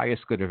the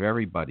highest good of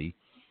everybody,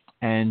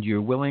 and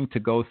you're willing to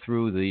go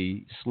through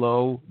the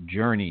slow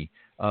journey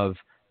of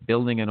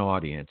building an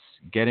audience,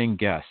 getting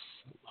guests,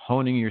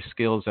 honing your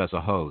skills as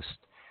a host,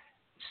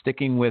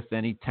 sticking with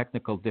any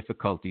technical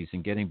difficulties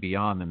and getting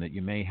beyond them that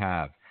you may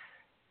have.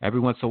 Every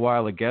once in a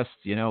while, a guest,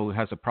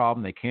 has a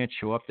problem. They can't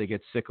show up. They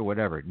get sick or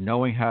whatever.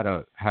 Knowing how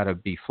to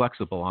be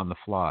flexible on the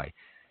fly.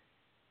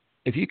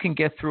 If you can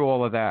get through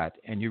all of that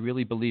and you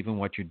really believe in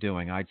what you're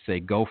doing, I'd say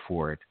go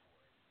for it.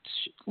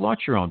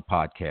 Launch your own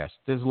podcast.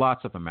 There's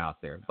lots of them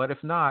out there. But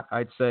if not,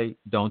 I'd say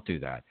don't do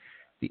that.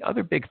 The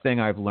other big thing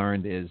I've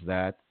learned is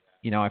that,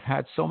 I've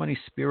had so many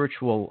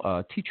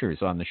spiritual teachers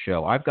on the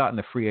show. I've gotten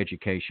the free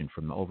education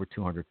from over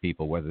 200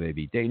 people, whether they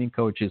be dating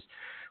coaches,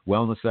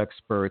 wellness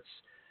experts,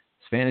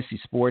 fantasy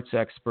sports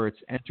experts,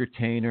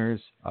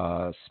 entertainers,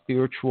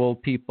 spiritual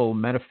people,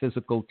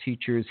 metaphysical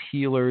teachers,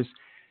 healers,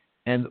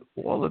 and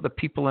all of the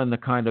people in the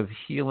kind of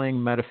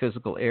healing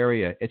metaphysical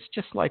area. It's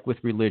just like with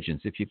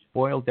religions. If you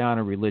boil down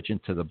a religion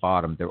to the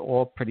bottom, they're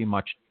all pretty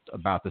much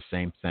about the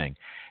same thing.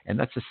 And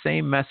that's the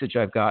same message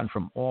I've gotten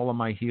from all of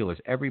my healers.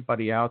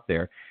 Everybody out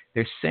there,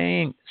 they're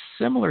saying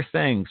similar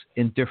things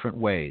in different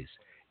ways.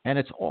 And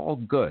it's all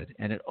good.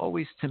 And it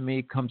always, to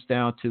me, comes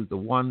down to the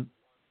one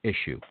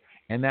issue.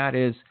 And that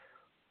is,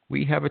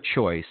 we have a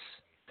choice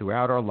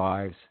throughout our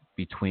lives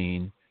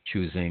between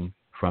choosing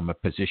from a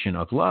position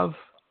of love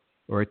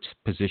or its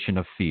position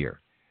of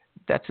fear.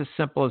 That's as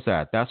simple as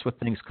that. That's what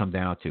things come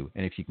down to.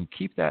 And if you can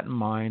keep that in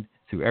mind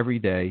through every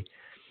day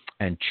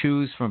and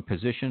choose from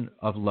position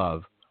of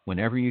love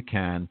whenever you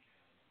can,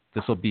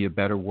 this will be a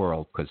better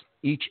world, because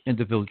each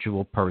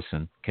individual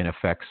person can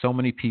affect so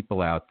many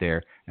people out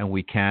there, and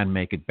we can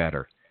make it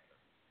better.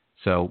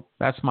 So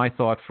that's my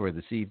thought for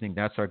this evening.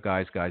 That's our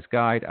Guys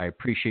Guide. I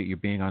appreciate you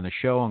being on the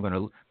show. I'm going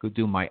to go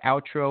do my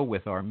outro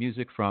with our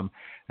music from,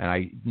 and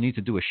I need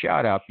to do a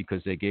shout out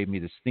because they gave me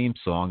this theme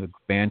song, a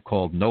band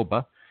called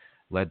Noba,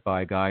 led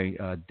by a guy,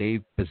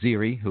 Dave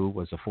Paziri, who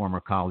was a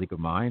former colleague of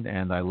mine.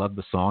 And I love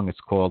the song. It's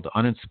called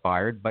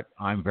Uninspired, but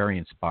I'm very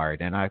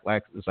inspired. And as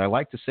I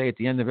like to say at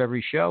the end of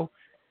every show,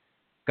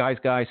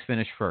 guys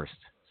finish first.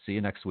 See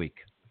you next week.